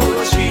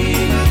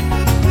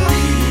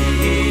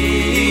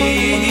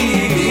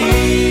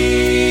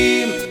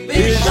їм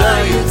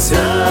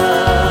лежаються.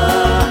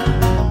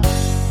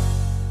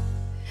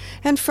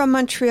 And from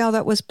Montreal,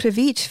 that was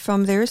Privit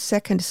from their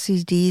second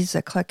CD,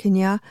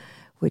 Zaklakanya,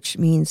 which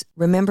means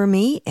Remember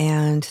Me,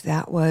 and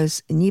that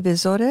was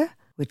Nibezore,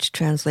 which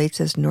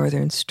translates as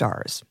Northern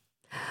Stars.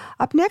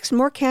 Up next,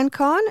 more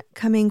CanCon,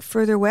 coming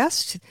further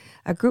west,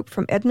 a group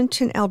from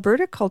Edmonton,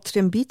 Alberta called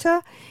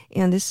Trimbita,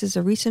 and this is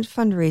a recent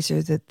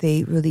fundraiser that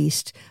they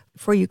released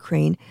for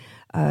Ukraine,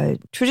 a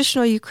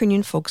traditional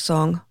Ukrainian folk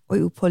song, Oi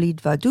upoli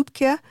dva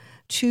dubke,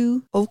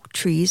 2 oak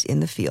trees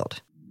in the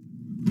field.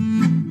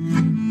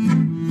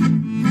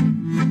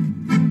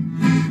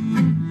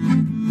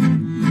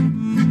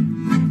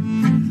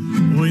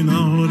 Ой на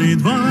горі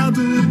два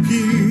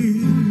дубки,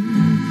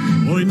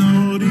 ой на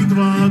горі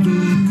два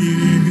дубки,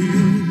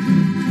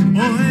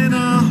 ой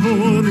на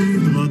горі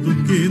два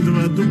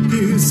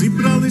дубки,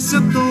 зібралися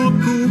до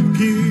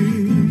кубки.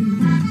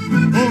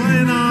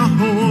 Ой на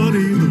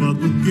горі два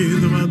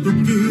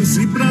дубки,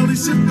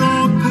 зібралися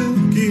до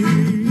кубки.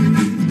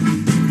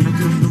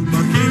 Вітер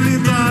дубаки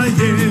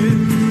літає,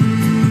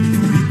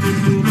 вітер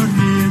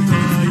дубаки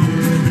літає,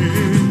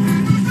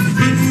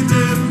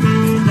 вітер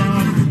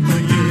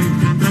дубаки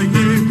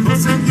літає,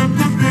 козаків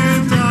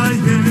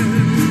попитає,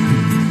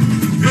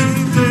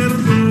 вітер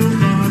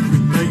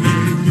дубаки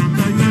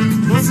літає,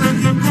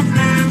 козаків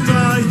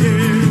попитає.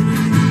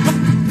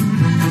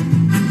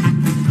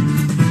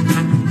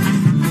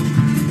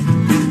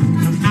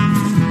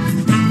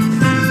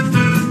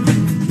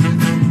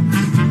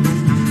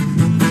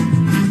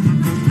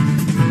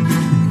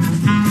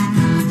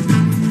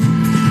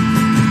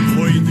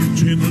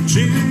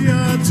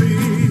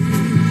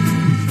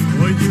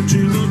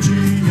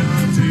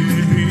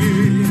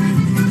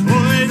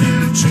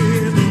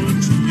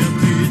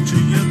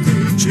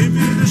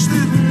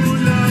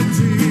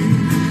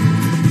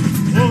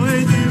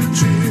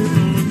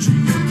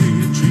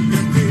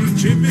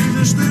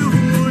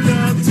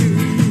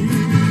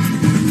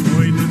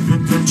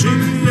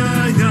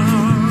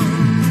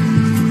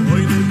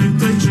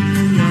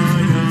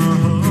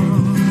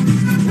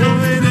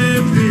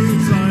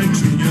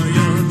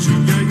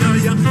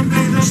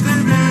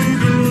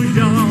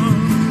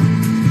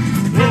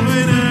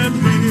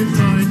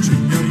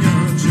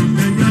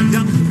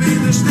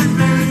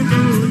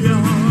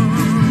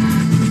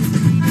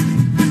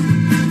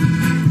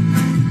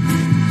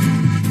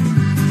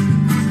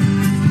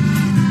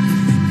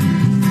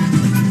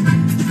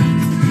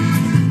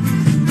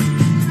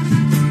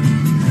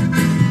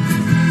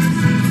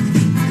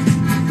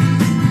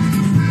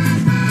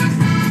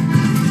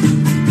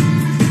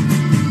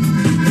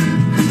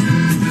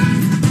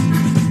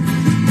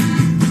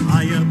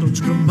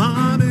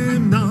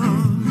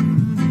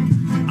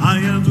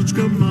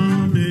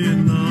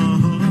 mamina,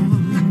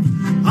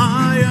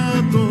 a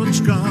ja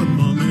dочка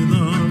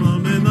mamina,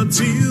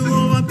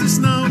 цілувати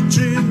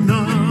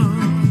навчена.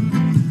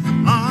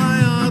 А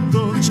я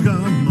дочка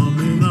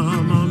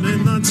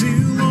mamina,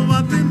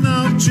 цілувати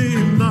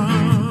навчена.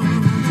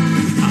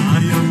 А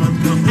я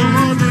матка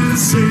один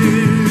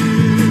син,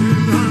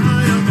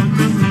 а я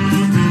матка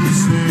один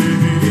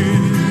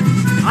син,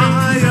 а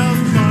я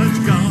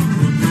батька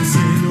один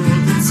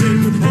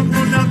син,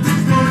 погуляти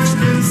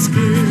хоче з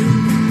ким.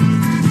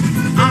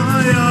 А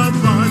я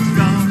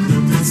батька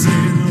один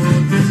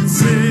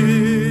син,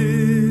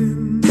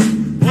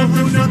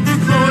 погуляти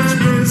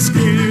хоче з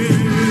ким.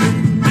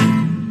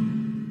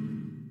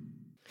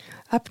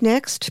 Up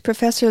next,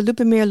 Professor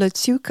Lubomir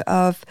Latsuk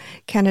of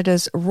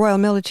Canada's Royal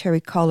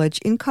Military College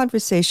in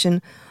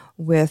conversation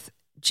with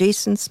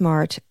Jason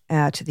Smart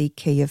at the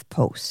Kyiv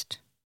Post.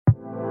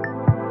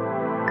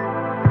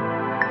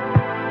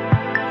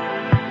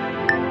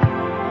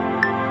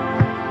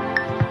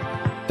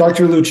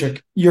 Dr.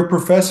 Luchik, you're a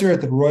professor at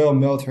the Royal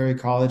Military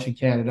College in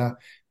Canada.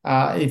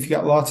 You've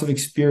got lots of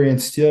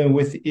experience dealing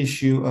with the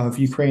issue of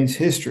Ukraine's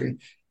history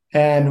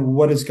and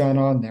what has gone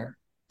on there.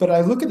 But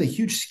I look at the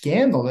huge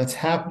scandal that's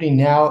happening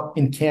now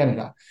in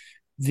Canada.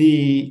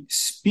 The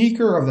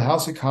Speaker of the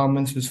House of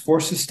Commons was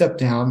forced to step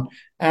down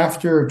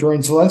after,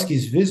 during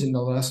Zelensky's visit,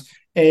 no less,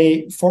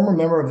 a former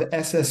member of the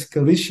SS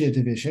Galicia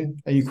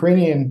Division, a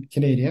Ukrainian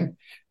Canadian,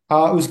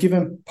 was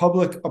given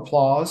public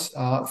applause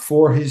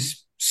for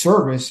his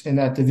service in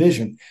that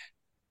division.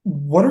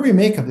 What do we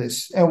make of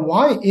this? And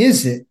why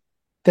is it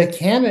that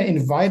Canada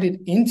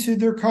invited into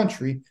their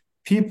country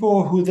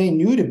people who they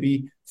knew to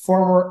be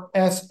former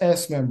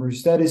SS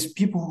members, that is,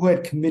 people who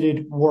had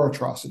committed war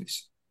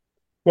atrocities?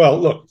 Well,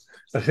 look,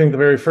 I think the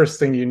very first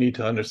thing you need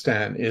to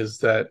understand is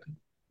that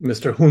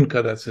Mr.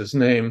 Hunka, that's his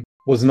name,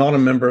 was not a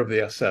member of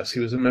the SS. He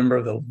was a member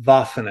of the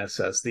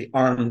Waffen-SS, the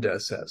armed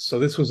SS. So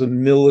this was a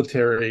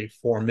military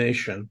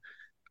formation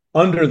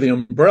under the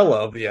umbrella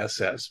of the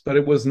SS, but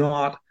it was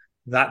not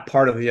that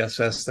part of the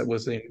SS that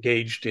was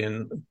engaged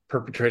in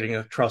perpetrating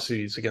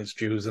atrocities against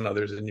Jews and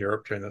others in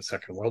Europe during the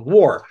Second World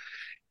War.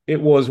 It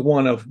was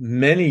one of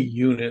many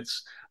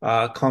units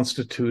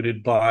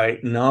constituted by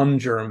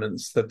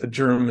non-Germans that the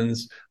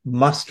Germans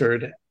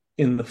mustered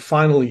in the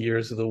final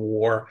years of the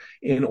war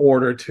in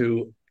order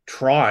to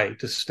try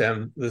to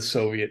stem the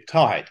Soviet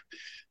tide.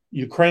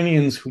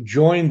 Ukrainians who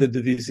joined the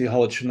Divizia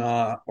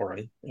Holochina or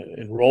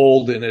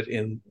enrolled in it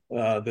in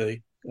the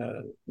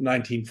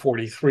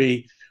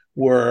 1943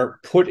 were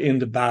put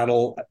into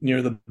battle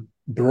near the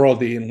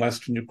Brody in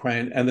western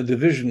Ukraine, and the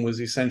division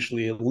was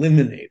essentially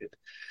eliminated.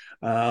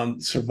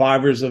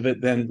 Survivors of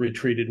it then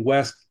retreated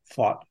west,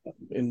 fought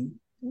in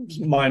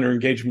minor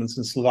engagements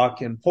in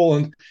Slovakia and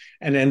Poland,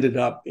 and ended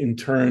up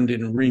interned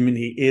in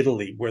Rimini,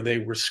 Italy, where they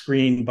were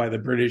screened by the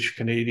British,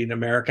 Canadian,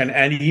 American,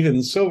 and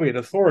even Soviet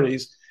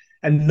authorities,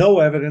 and no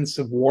evidence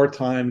of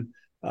wartime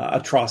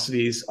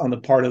atrocities on the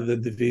part of the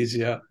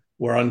Divizia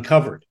were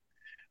uncovered.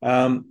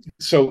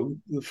 So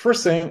the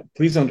first thing,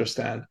 please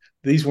understand,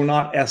 these were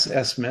not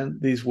SS men.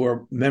 These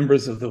were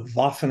members of the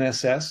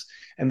Waffen-SS.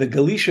 And the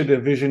Galicia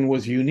division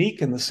was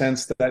unique in the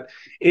sense that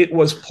it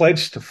was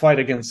pledged to fight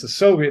against the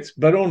Soviets,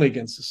 but only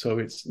against the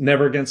Soviets,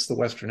 never against the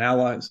Western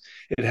Allies.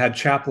 It had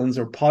chaplains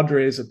or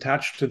padres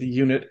attached to the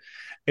unit.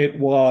 It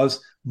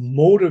was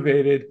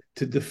motivated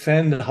to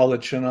defend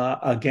Holochina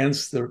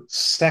against the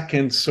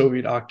second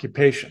Soviet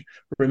occupation.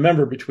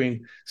 Remember,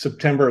 between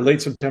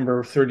late September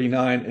of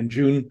 39 and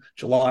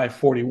July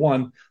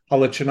 41,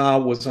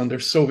 Holochina was under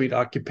Soviet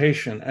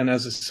occupation. And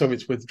as the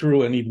Soviets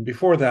withdrew, and even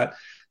before that,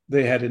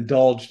 they had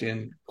indulged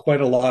in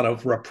quite a lot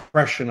of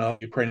repression of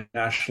the Ukrainian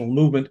national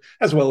movement,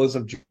 as well as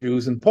of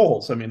Jews and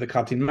Poles. I mean, the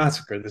Katyn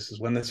massacre, this is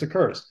when this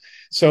occurs.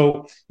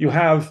 So you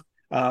have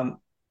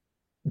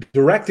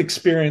direct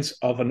experience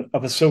of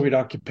a Soviet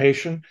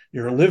occupation.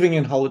 You're living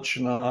in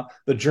Holochina.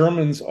 The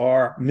Germans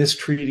are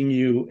mistreating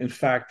you. In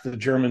fact, the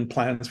German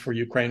plans for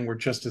Ukraine were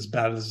just as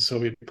bad as the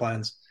Soviet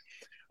plans.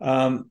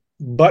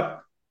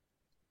 But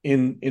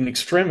in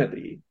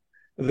extremity,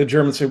 the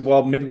Germans said,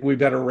 well, maybe we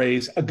better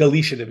raise a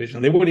Galicia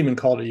division. They wouldn't even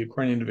call it a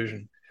Ukrainian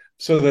division.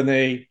 So then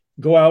they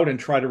go out and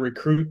try to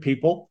recruit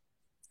people.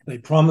 They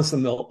promise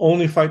them they'll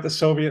only fight the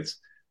Soviets.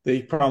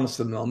 They promise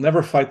them they'll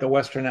never fight the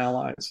Western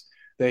Allies.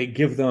 They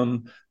give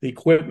them the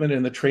equipment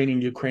and the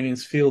training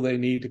Ukrainians feel they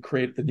need to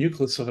create the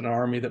nucleus of an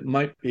army that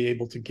might be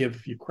able to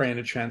give Ukraine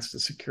a chance to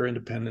secure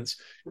independence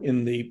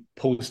in the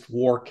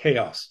post-war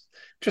chaos,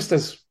 just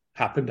as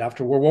happened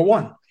after World War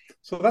I.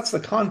 So that's the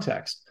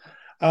context.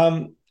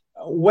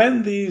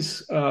 When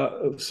these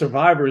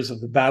survivors of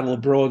the Battle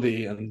of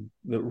Brody and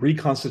the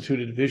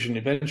reconstituted division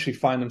eventually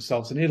find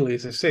themselves in Italy,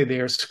 as I say, they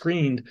are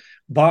screened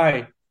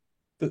by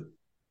the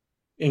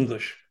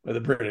English, by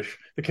the British,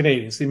 the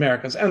Canadians, the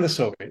Americans, and the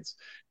Soviets.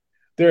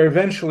 They're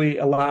eventually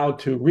allowed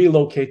to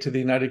relocate to the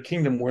United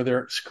Kingdom, where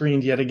they're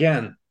screened yet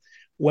again.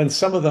 When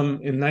some of them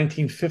in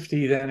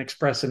 1950 then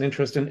express an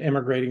interest in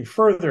immigrating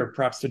further,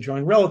 perhaps to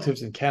join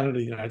relatives in Canada,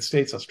 the United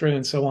States, Australia,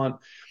 and so on,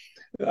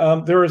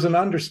 there is an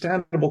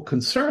understandable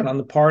concern on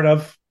the part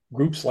of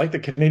groups like the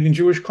Canadian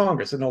Jewish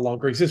Congress, it no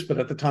longer exists, but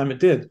at the time it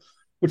did,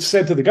 which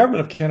said to the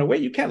government of Canada,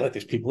 wait, you can't let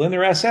these people in,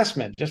 they're SS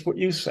men, just what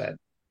you said.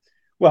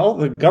 Well,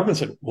 the government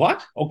said,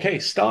 what? Okay,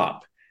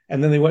 stop.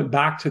 And then they went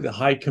back to the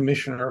High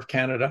Commissioner of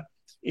Canada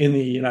in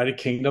the United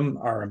Kingdom,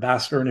 our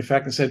ambassador in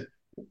effect, and said,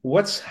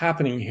 what's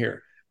happening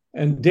here?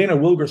 And Dana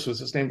Wilgers was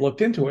his name,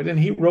 looked into it, and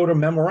he wrote a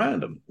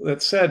memorandum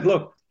that said,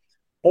 look,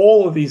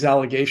 all of these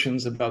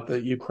allegations about the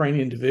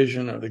Ukrainian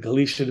division or the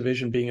Galicia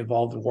division being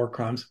involved in war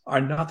crimes are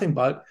nothing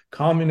but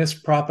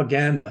communist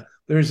propaganda.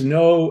 There's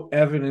no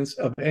evidence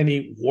of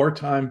any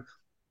wartime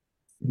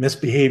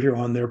misbehavior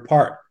on their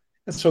part.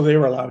 And so they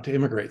were allowed to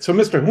immigrate. So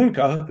Mr.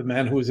 Hunka, the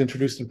man who was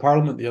introduced in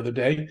Parliament the other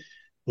day,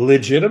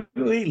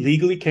 legitimately,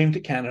 legally came to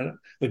Canada.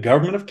 The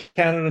government of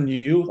Canada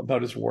knew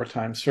about his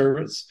wartime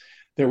service.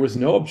 There was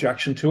no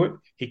objection to it.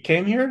 He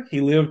came here.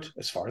 He lived,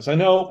 as far as I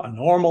know, a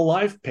normal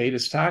life, paid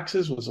his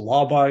taxes, was a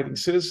law-abiding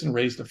citizen,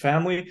 raised a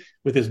family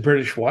with his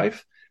British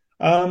wife.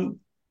 And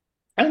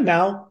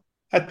now,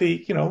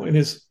 in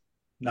his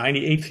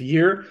 98th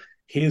year,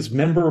 his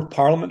member of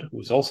Parliament, who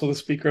was also the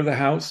Speaker of the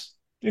House,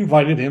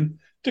 invited him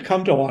to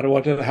come to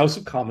Ottawa to the House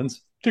of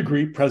Commons to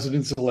greet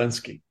President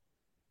Zelensky.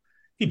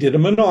 He did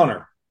him an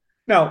honor.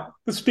 Now,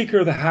 the Speaker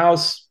of the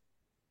House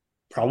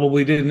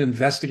probably didn't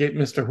investigate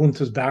Mr.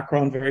 Junta's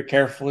background very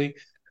carefully,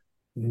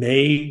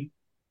 may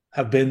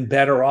have been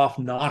better off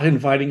not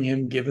inviting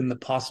him given the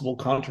possible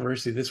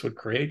controversy this would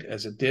create,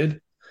 as it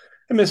did.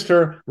 And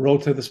Mr.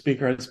 Rota, the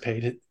Speaker, has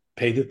paid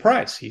the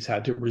price. He's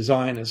had to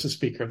resign as the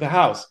Speaker of the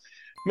House.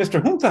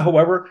 Mr. Junta,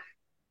 however,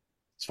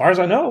 as far as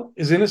I know,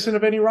 is innocent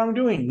of any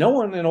wrongdoing. No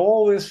one in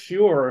all this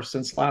furor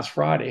since last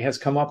Friday has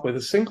come up with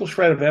a single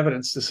shred of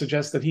evidence to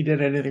suggest that he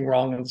did anything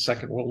wrong in the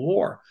Second World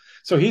War.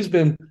 So he's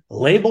been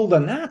labeled a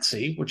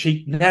Nazi, which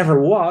he never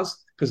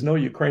was, because no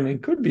Ukrainian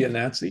could be a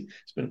Nazi.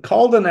 He's been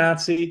called a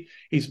Nazi.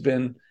 He's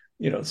been,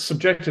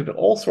 subjected to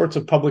all sorts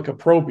of public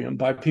opprobrium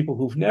by people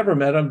who've never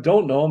met him,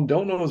 don't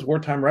know his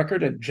wartime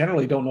record, and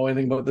generally don't know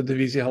anything about the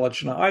Divizia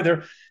Halachna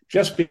either,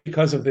 just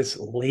because of this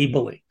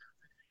labeling.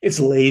 It's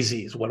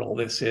lazy is what all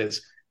this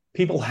is.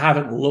 People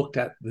haven't looked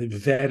at the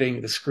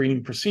vetting, the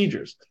screening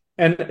procedures.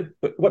 And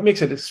what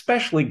makes it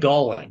especially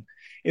galling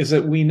is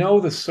that we know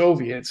the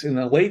Soviets in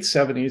the late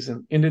 70s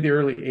and into the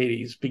early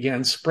 80s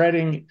began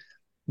spreading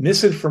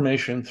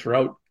misinformation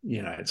throughout the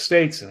United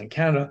States and in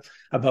Canada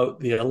about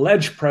the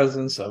alleged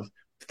presence of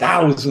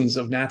thousands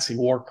of Nazi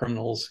war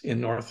criminals in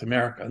North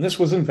America. And this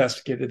was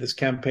investigated. This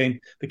campaign,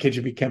 the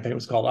KGB campaign,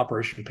 was called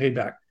Operation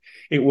Payback.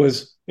 It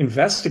was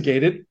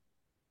investigated,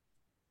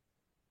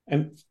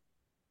 and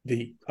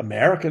the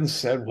Americans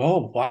said,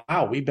 well,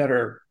 wow, we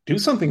better do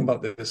something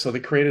about this. So they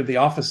created the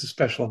Office of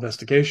Special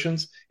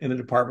Investigations in the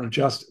Department of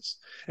Justice.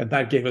 And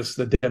that gave us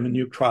the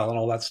Demjanjuk trial and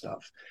all that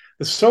stuff.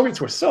 The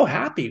Soviets were so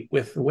happy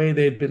with the way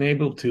they'd been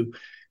able to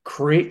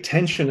create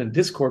tension and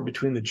discord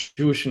between the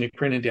Jewish and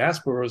Ukrainian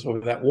diasporas over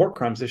that war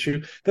crimes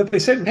issue that they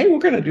said, hey, we're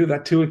going to do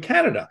that too in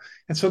Canada.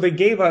 And so they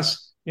gave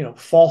us,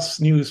 false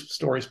news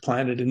stories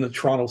planted in the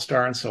Toronto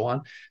Star and so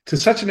on, to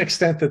such an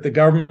extent that the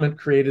government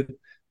created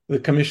the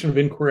Commission of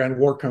Inquiry on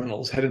War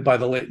Criminals, headed by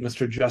the late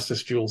Mr.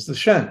 Justice Jules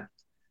Deschênes.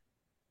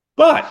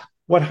 But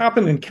what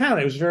happened in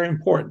Canada was very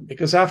important,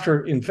 because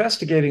after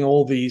investigating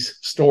all these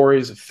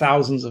stories of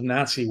thousands of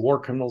Nazi war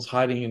criminals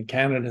hiding in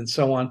Canada and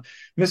so on,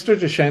 Mr.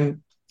 Deschênes,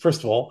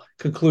 first of all,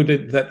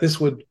 concluded that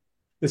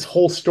this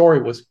whole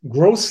story was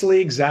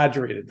grossly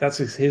exaggerated. That's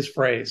his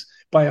phrase,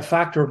 by a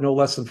factor of no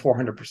less than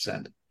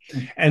 400%.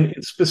 And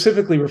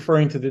specifically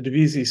referring to the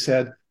Divizia,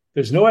 said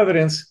there's no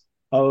evidence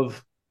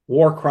of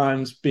war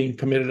crimes being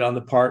committed on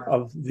the part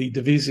of the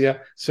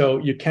Divizia, so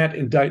you can't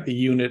indict the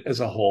unit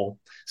as a whole.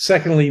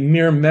 Secondly,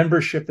 mere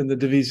membership in the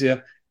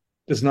Divizia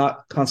does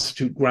not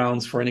constitute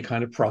grounds for any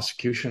kind of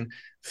prosecution.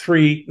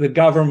 3, the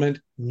government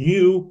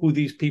knew who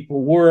these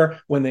people were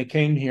when they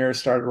came here,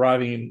 started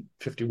arriving in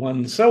 51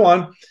 and so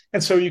on.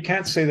 And so you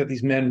can't say that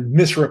these men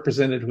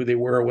misrepresented who they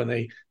were when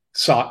they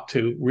sought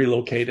to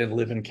relocate and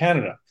live in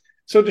Canada.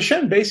 So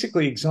Deschênes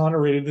basically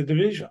exonerated the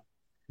Divizia.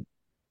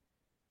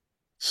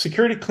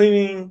 Security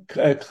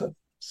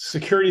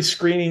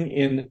screening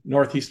in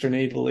northeastern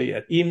Italy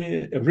at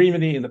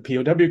Rimini in the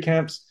POW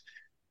camps,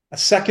 a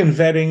second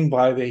vetting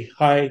by the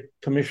High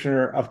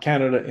Commissioner of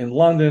Canada in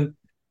London,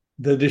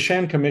 the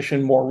Deschênes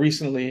Commission more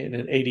recently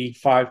in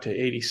 85 to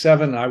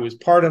 87. I was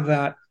part of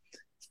that.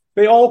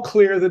 They all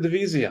clear the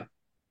Divizia.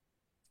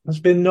 There's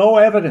been no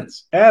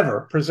evidence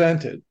ever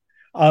presented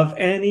of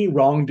any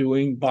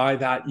wrongdoing by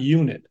that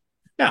unit.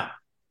 Now,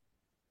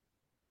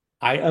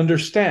 I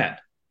understand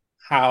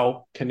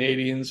how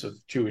Canadians of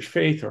Jewish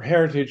faith or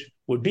heritage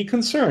would be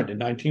concerned in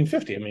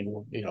 1950. I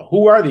mean,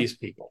 who are these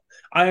people?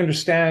 I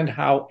understand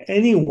how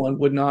anyone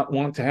would not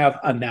want to have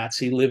a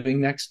Nazi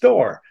living next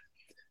door.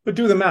 But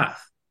do the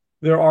math.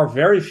 There are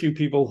very few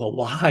people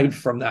alive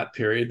from that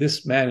period.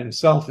 This man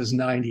himself is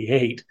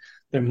 98.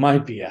 There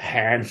might be a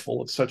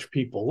handful of such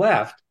people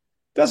left.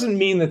 Doesn't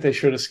mean that they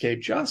should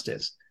escape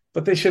justice,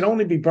 but they should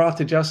only be brought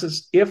to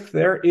justice if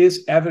there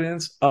is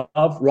evidence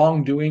of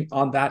wrongdoing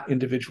on that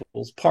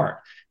individual's part.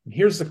 And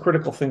here's the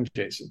critical thing,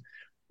 Jason.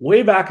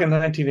 way back in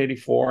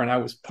 1984, and I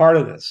was part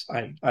of this.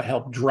 I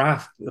helped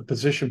draft the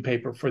position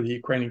paper for the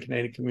Ukrainian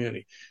Canadian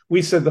community.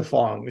 We said the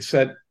following. We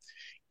said,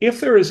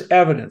 if there is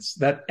evidence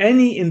that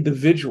any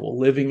individual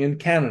living in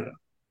Canada,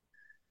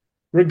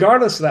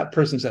 regardless of that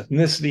person's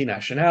ethnicity,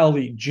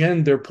 nationality,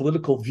 gender,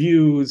 political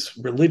views,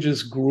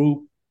 religious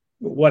group,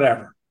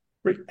 whatever,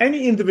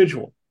 any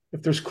individual,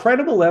 if there's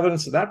credible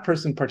evidence that that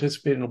person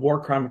participated in a war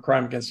crime, a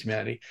crime against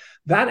humanity,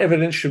 that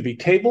evidence should be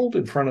tabled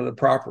in front of the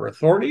proper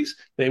authorities.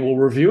 They will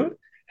review it.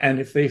 And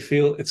if they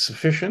feel it's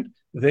sufficient,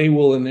 they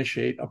will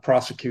initiate a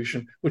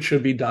prosecution, which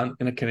should be done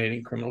in a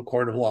Canadian criminal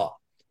court of law.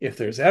 If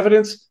there's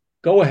evidence,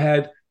 go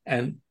ahead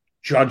and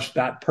judge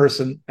that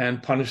person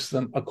and punish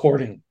them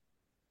accordingly,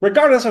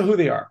 regardless of who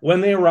they are, when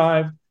they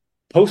arrived,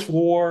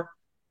 post-war,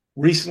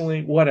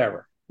 recently,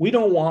 whatever. We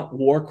don't want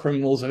war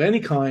criminals of any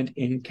kind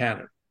in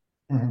Canada.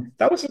 Mm-hmm.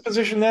 That was the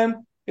position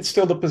then. It's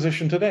still the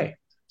position today.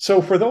 So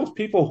for those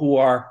people who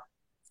are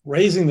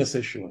raising this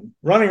issue and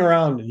running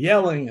around and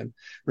yelling and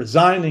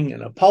resigning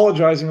and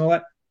apologizing, all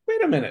that,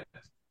 wait a minute.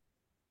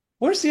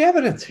 Where's the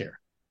evidence here?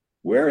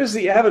 Where is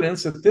the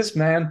evidence that this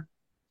man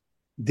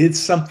did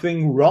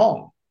something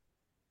wrong?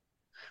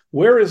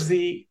 Where is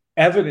the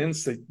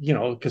evidence that,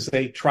 because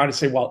they try to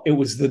say, well, it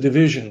was the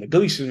division, the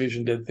Galicia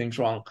division did things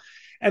wrong.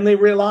 And they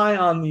rely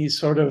on these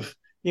sort of,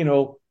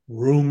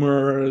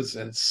 rumors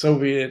and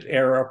Soviet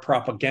era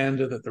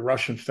propaganda that the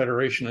Russian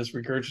Federation has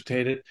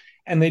regurgitated.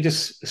 And they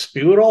just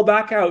spew it all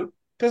back out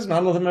because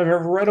none of them have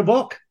ever read a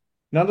book.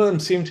 None of them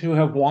seem to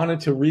have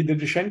wanted to read the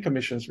Duchenne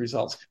Commission's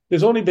results.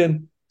 There's only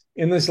been,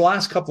 in this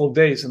last couple of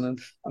days, and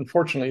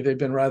unfortunately they've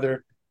been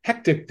rather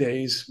hectic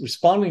days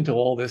responding to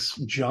all this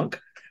junk,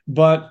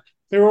 but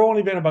there have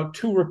only been about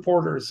 2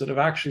 reporters that have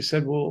actually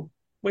said, well,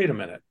 wait a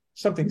minute,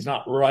 something's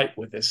not right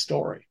with this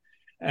story,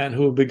 and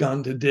who have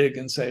begun to dig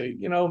and say,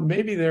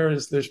 maybe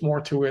there's more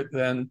to it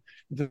than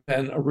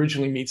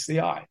originally meets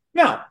the eye.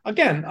 Now,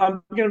 again,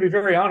 I'm going to be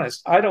very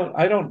honest. I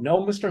don't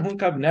know Mr.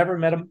 Hunk. I've never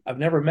met him. I've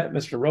never met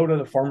Mr. Rota,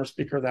 the former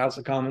Speaker of the House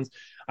of Commons.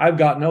 I've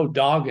got no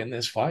dog in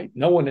this fight.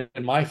 No one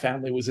in my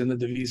family was in the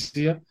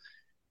Divizia.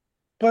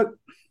 But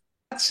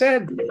that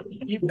said,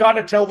 you've got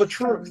to tell the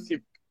truth.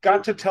 You've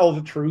got to tell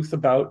the truth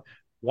about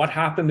what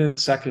happened in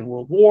the Second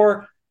World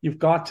War. You've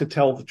got to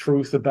tell the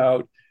truth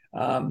about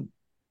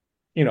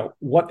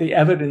what the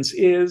evidence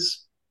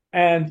is,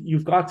 and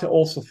you've got to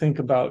also think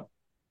about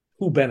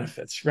who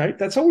benefits, right?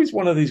 That's always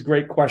one of these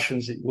great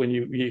questions when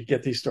you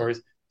get these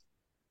stories.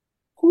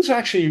 Who's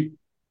actually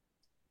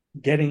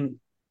getting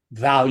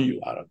value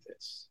out of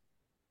this?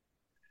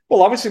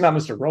 Well, obviously not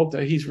Mr.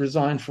 Rota. He's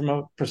resigned from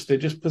a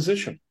prestigious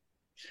position.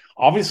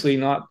 Obviously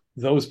not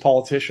those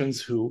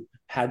politicians who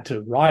had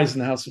to rise in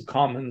the House of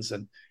Commons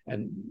and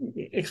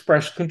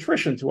express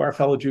contrition to our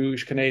fellow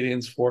Jewish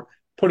Canadians for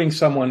putting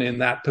someone in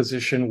that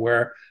position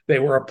where they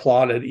were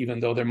applauded, even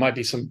though there might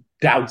be some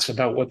doubts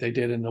about what they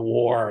did in the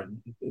war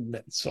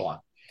and so on.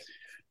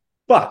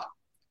 But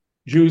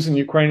Jews and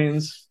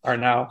Ukrainians are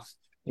now,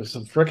 there's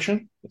some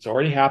friction. It's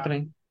already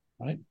happening,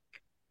 right?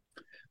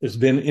 There's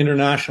been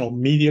international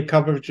media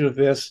coverage of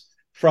this,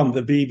 from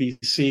the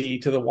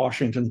BBC to the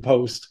Washington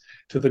Post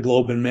to the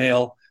Globe and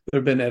Mail. There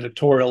have been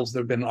editorials,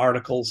 there have been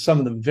articles, some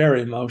of them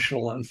very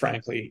emotional and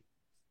frankly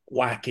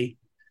wacky.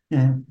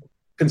 Mm-hmm.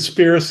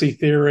 Conspiracy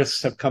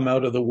theorists have come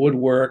out of the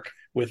woodwork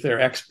with their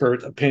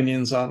expert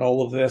opinions on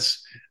all of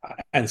this.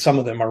 And some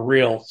of them are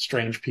real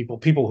strange people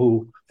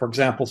who, for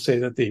example, say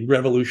that the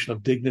Revolution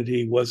of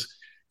Dignity was,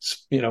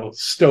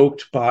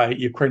 stoked by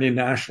Ukrainian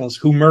nationalists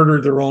who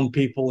murdered their own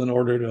people in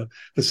order to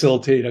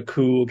facilitate a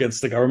coup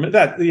against the government.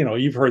 That,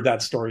 you've heard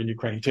that story in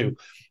Ukraine too.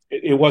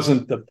 It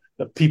wasn't the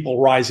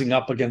people rising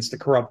up against the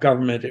corrupt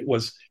government. It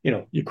was,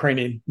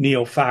 Ukrainian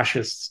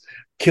neo-fascists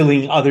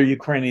killing other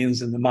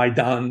Ukrainians in the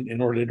Maidan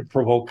in order to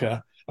provoke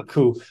a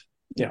coup.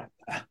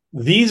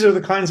 These are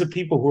the kinds of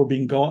people who are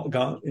being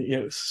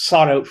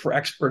sought out for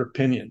expert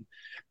opinion.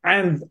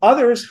 And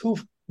others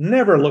who've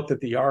never looked at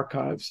the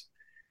archives,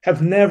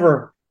 have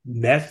never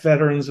met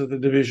veterans of the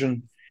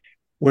division,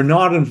 were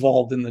not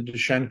involved in the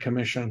Duchenne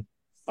Commission,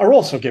 are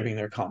also giving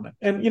their comment.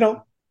 And,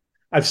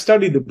 I've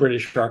studied the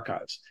British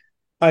archives.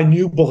 I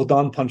knew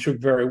Bogdan Panchuk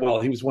very well.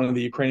 He was one of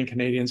the Ukrainian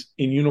Canadians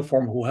in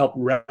uniform who helped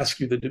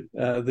rescue the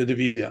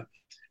Divizia,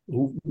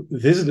 who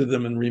visited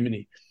them in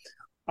Rimini.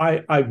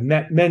 I've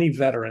met many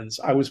veterans.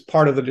 I was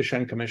part of the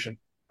Duchenne Commission.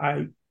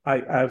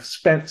 I've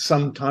spent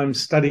some time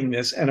studying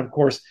this. And of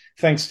course,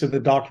 thanks to the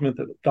document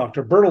that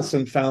Dr.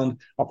 Bertelsen found,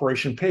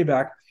 Operation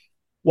Payback,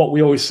 what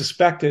we always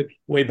suspected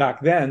way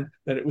back then,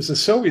 that it was the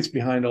Soviets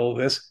behind all of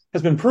this,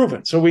 has been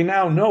proven. So we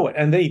now know it.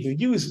 And they've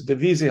used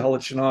Divizia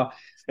Halichina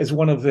as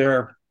one of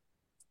their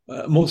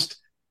most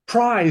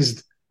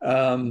prized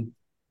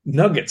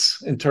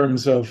nuggets in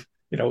terms of,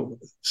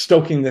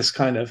 stoking this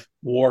kind of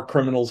war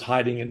criminals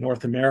hiding in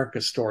North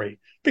America story,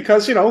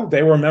 because,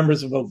 they were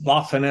members of a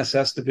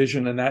Waffen-SS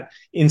division, and that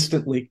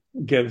instantly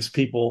gives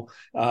people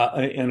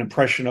an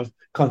impression of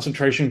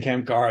concentration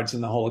camp guards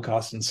and the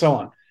Holocaust and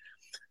so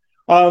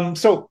on.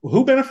 So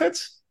who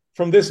benefits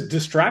from this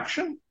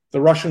distraction?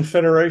 The Russian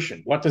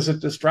Federation. What does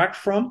it distract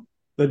from?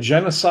 the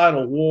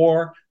genocidal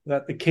war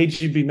that the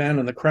KGB man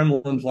in the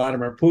Kremlin,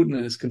 Vladimir Putin,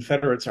 and his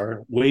confederates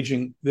are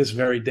waging this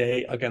very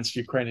day against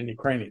Ukraine and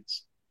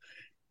Ukrainians.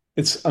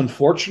 It's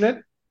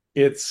unfortunate.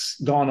 It's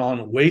gone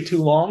on way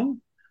too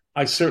long.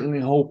 I certainly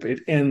hope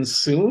it ends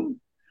soon.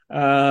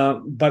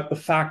 But the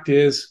fact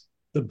is,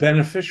 the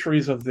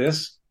beneficiaries of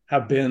this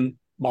have been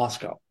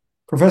Moscow.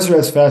 Professor,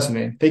 that's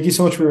fascinating. Thank you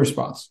so much for your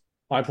response.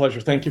 My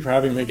pleasure. Thank you for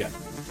having me again.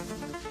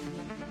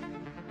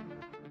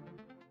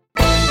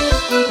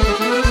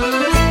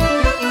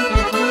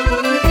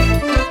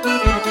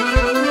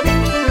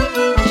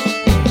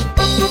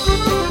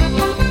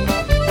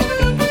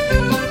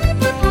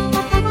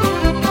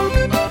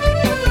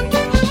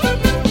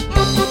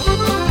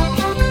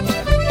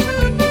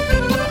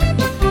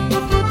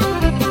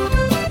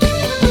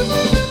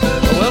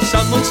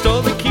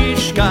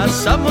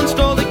 Someone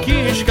stole the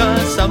kishka,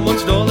 someone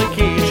stole the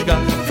kishka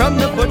from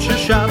the butcher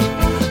shop.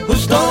 Who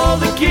stole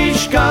the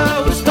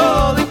kishka, who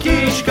stole the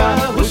kishka,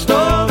 who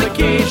stole the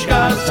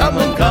kishka?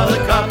 Someone call the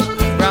cop.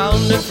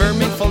 Round and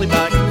firm and fully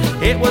back,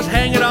 it was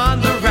hanging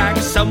on the rack.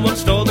 Someone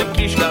stole the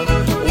kishka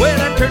when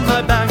I turned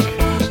my back.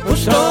 Who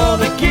stole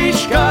the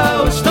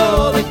kishka, who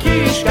stole the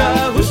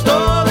kishka, who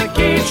stole the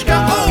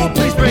kishka? Oh,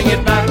 please bring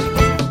it back.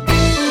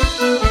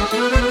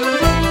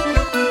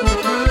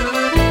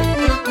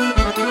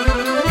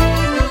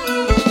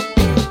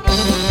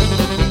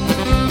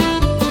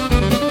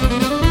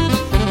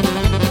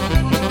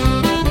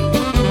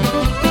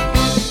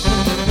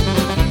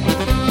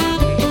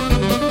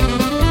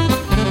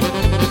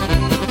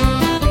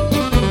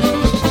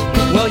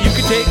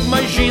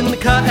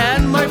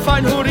 And my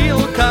fine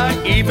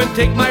horilka, even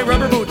take my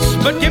rubber boots,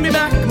 but give me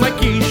back my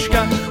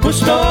kishka. Who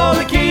stole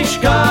the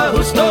kishka?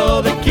 Who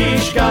stole the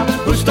kishka?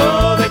 Who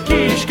stole the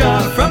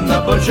kishka from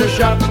the butcher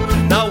shop?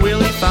 Now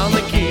Willie found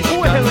the kishka.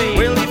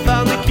 Willie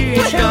found the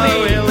kishka.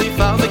 Willie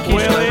found the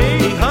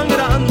kishka. He hung it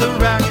on the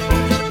rack.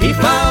 He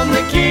found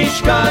the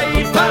kishka.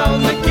 He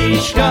found the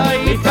kishka.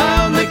 He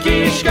found the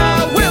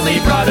kishka. Willie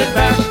brought it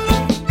back.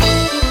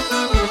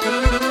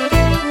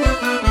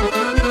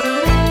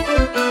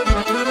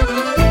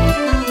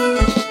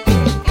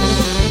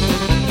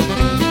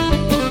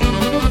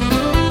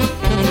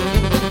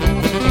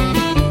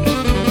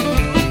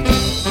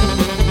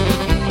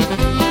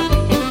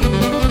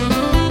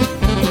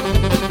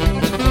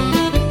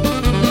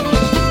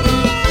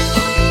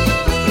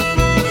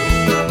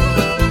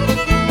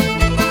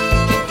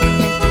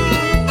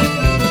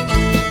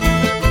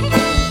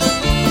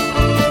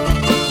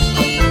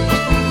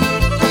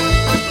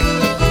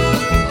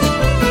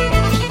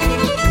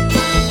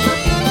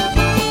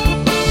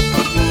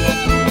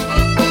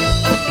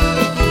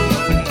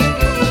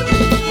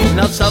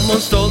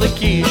 Someone stole the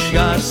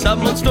kishka,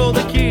 someone stole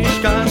the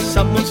kishka,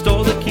 someone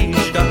stole the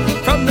kishka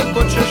from the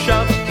butcher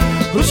shop.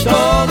 Who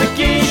stole the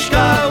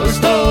kishka? Who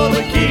stole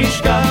the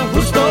kishka?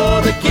 Who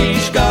stole the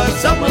kishka?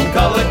 Someone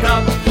call a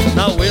cop.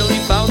 Now Willie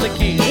found the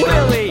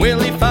kishka.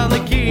 Willie found the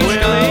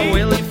kishka.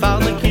 Willie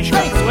found the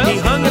kishka. He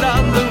hung it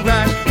on the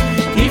rack.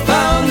 He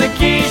found the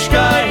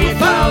kishka. He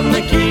found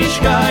the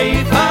kishka.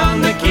 He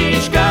found the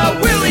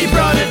kishka. Willie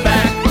brought it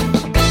back.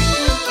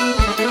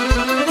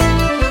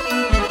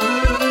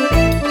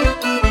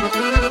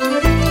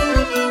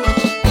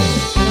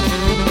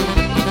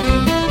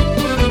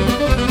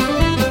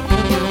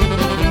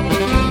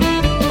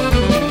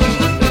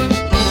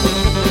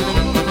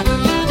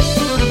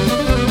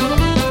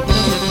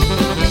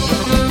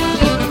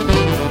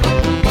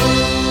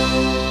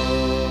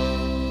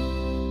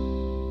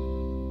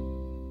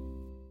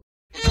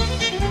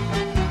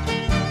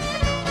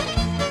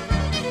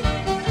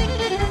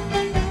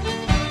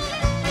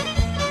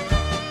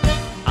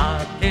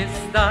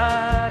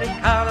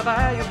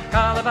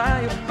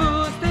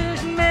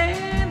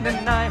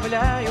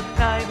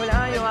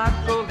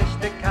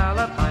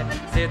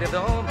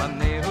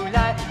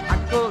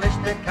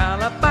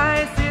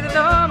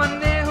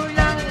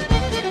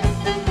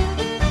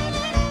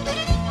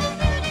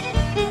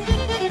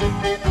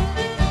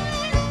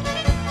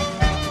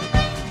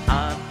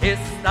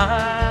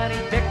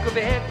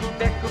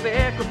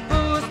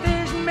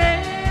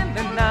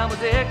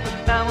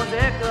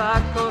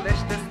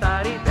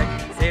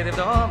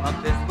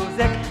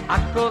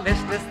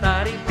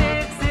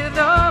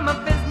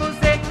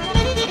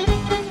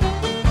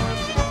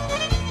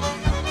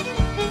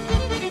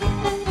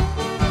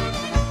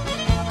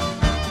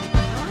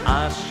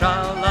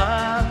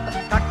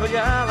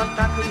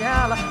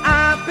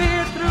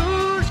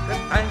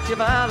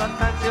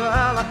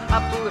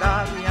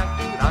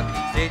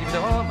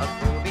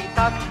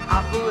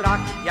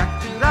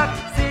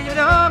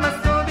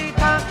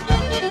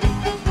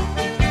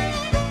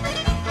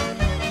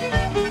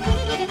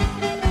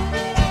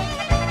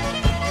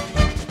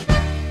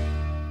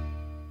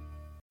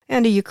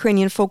 And a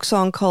Ukrainian folk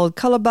song called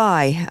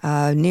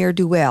Kalabai,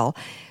 Ne'er-do-well,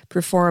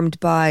 performed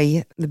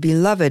by the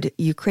beloved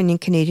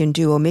Ukrainian-Canadian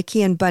duo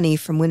Mickey and Bunny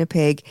from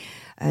Winnipeg,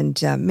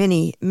 And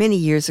many, many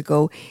years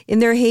ago, in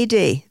their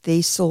heyday,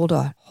 they sold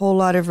a whole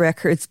lot of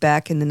records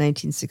back in the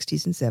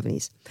 1960s and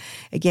 70s.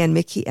 Again,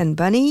 Mickey and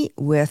Bunny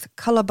with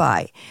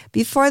Calabai.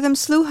 Before them,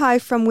 Slew High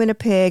from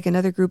Winnipeg,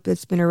 another group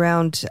that's been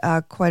around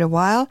quite a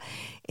while,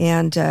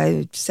 and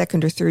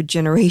second or third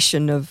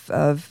generation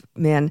of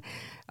men.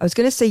 I was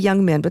going to say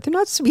young men, but they're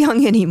not so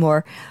young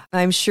anymore.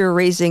 I'm sure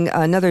raising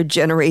another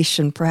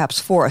generation, perhaps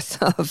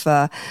fourth,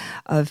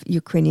 of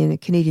Ukrainian and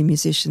Canadian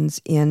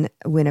musicians in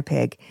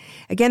Winnipeg.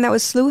 Again, that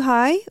was Slew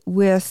High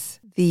with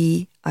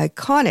the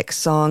iconic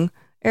song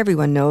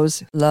everyone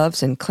knows,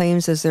 loves, and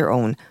claims as their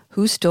own,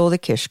 Who Stole the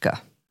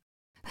Kishka?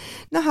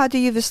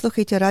 Нагадую, ви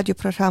слухаєте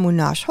радіопрограму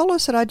 «Наш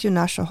Холос», радіо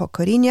нашого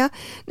коріння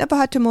на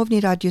багатомовній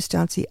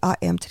радіостанції АМ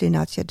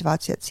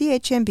 1320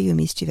 CHMB у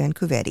місті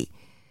Ванкувері.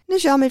 На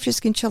жаль, ми вже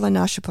скінчили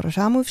нашу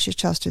програму, вже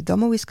час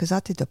додому і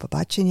сказати до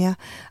побачення,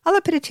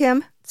 але перед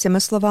тим цими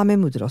словами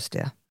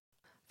мудрості.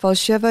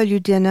 Фальшива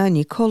людина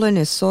ніколи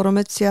не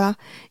соромиться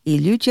і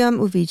людям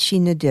у вічі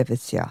не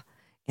дивиться.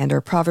 And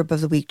our proverb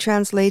of the week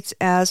translates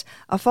as,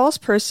 a false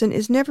person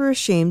is never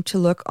ashamed to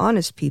look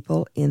honest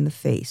people in the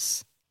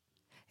face.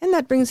 And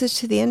that brings us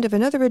to the end of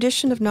another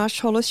edition of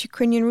Nash Holos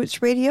Ukrainian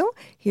Roots Radio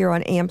here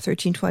on AM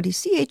 1320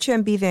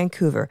 CHMB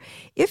Vancouver.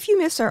 If you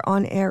miss our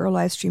on-air or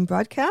live stream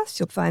broadcast,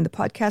 you'll find the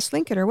podcast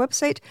link at our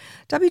website,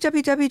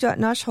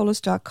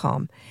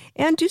 www.nashholos.com.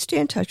 And do stay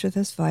in touch with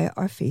us via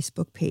our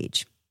Facebook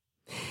page.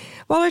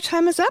 Well, our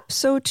time is up,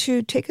 so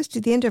to take us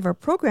to the end of our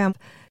program,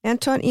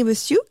 Anton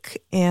Iwasyuk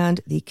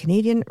and the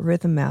Canadian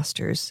Rhythm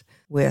Masters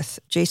with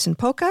Jason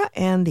Polka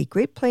and the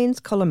Great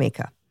Plains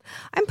Kolomeka.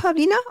 I'm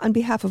Pavlina. On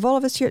behalf of all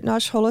of us here at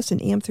Nash Holos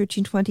and AM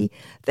 1320,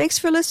 thanks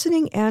for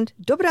listening and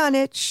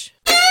Dobranich.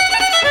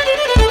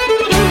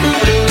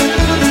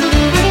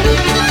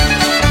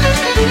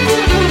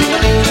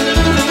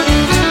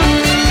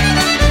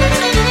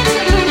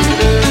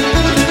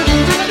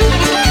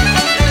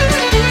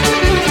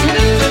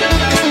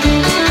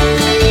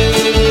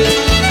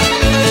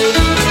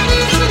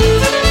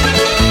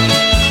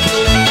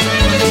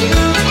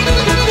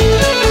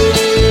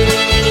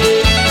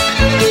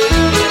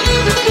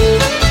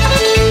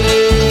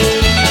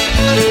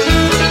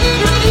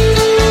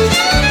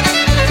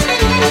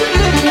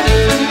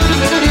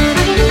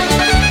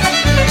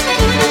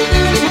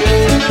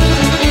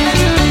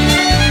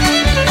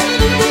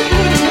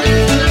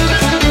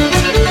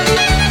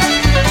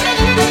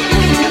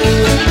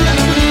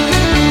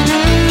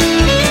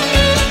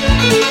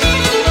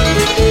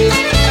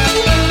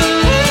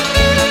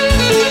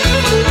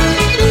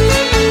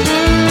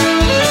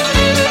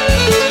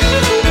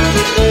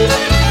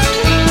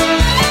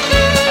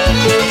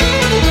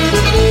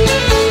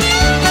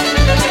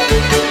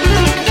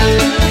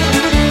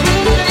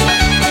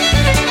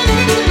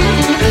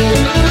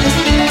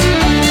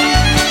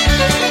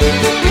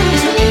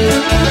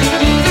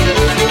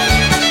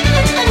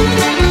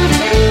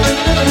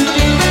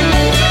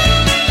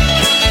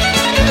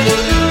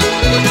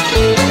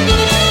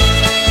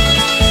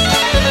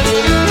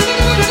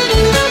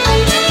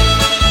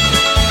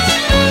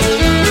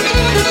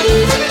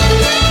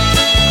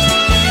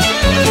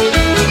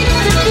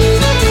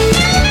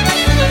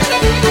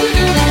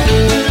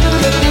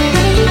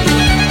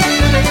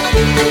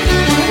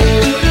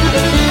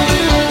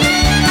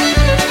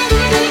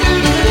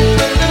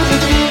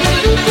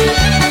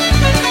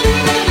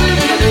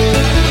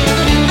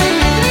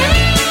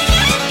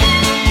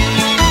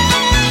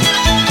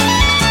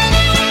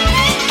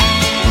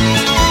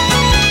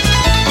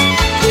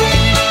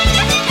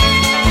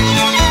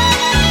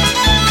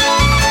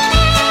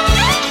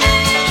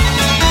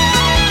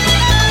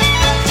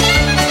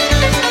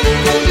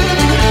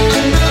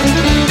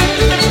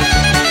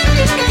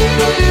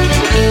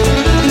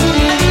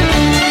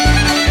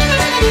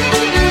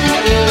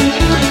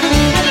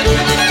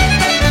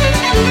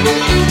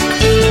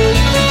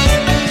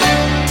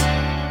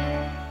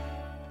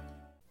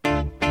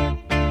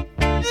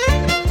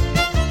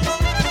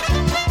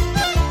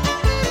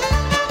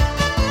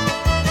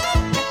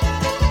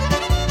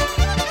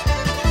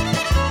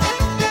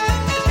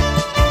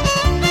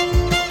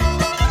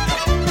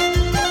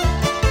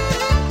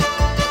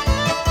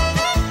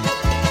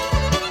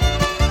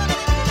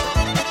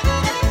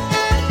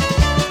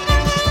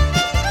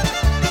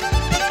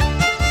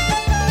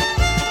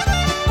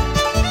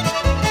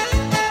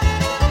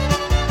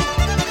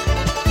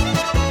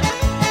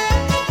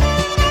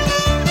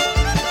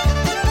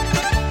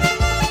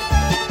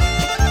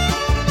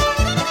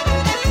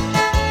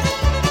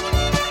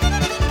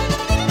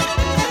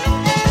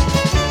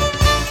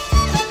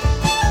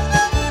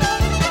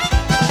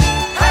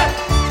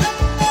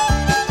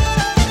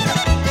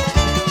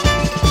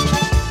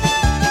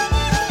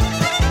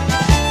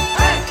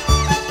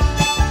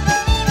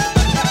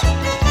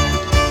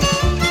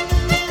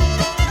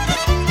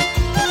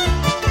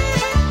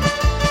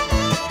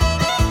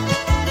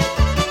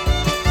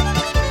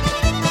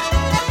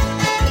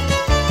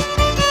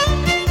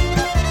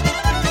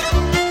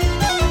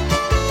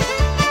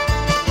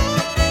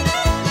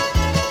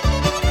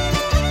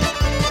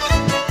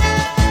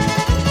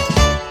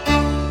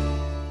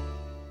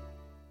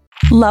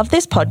 Love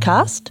this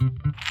podcast?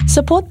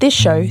 Support this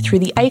show through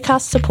the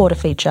Acast supporter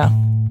feature.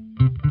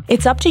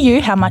 It's up to you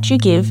how much you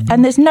give,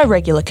 and there's no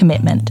regular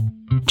commitment.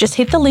 Just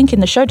hit the link in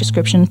the show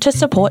description to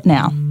support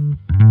now.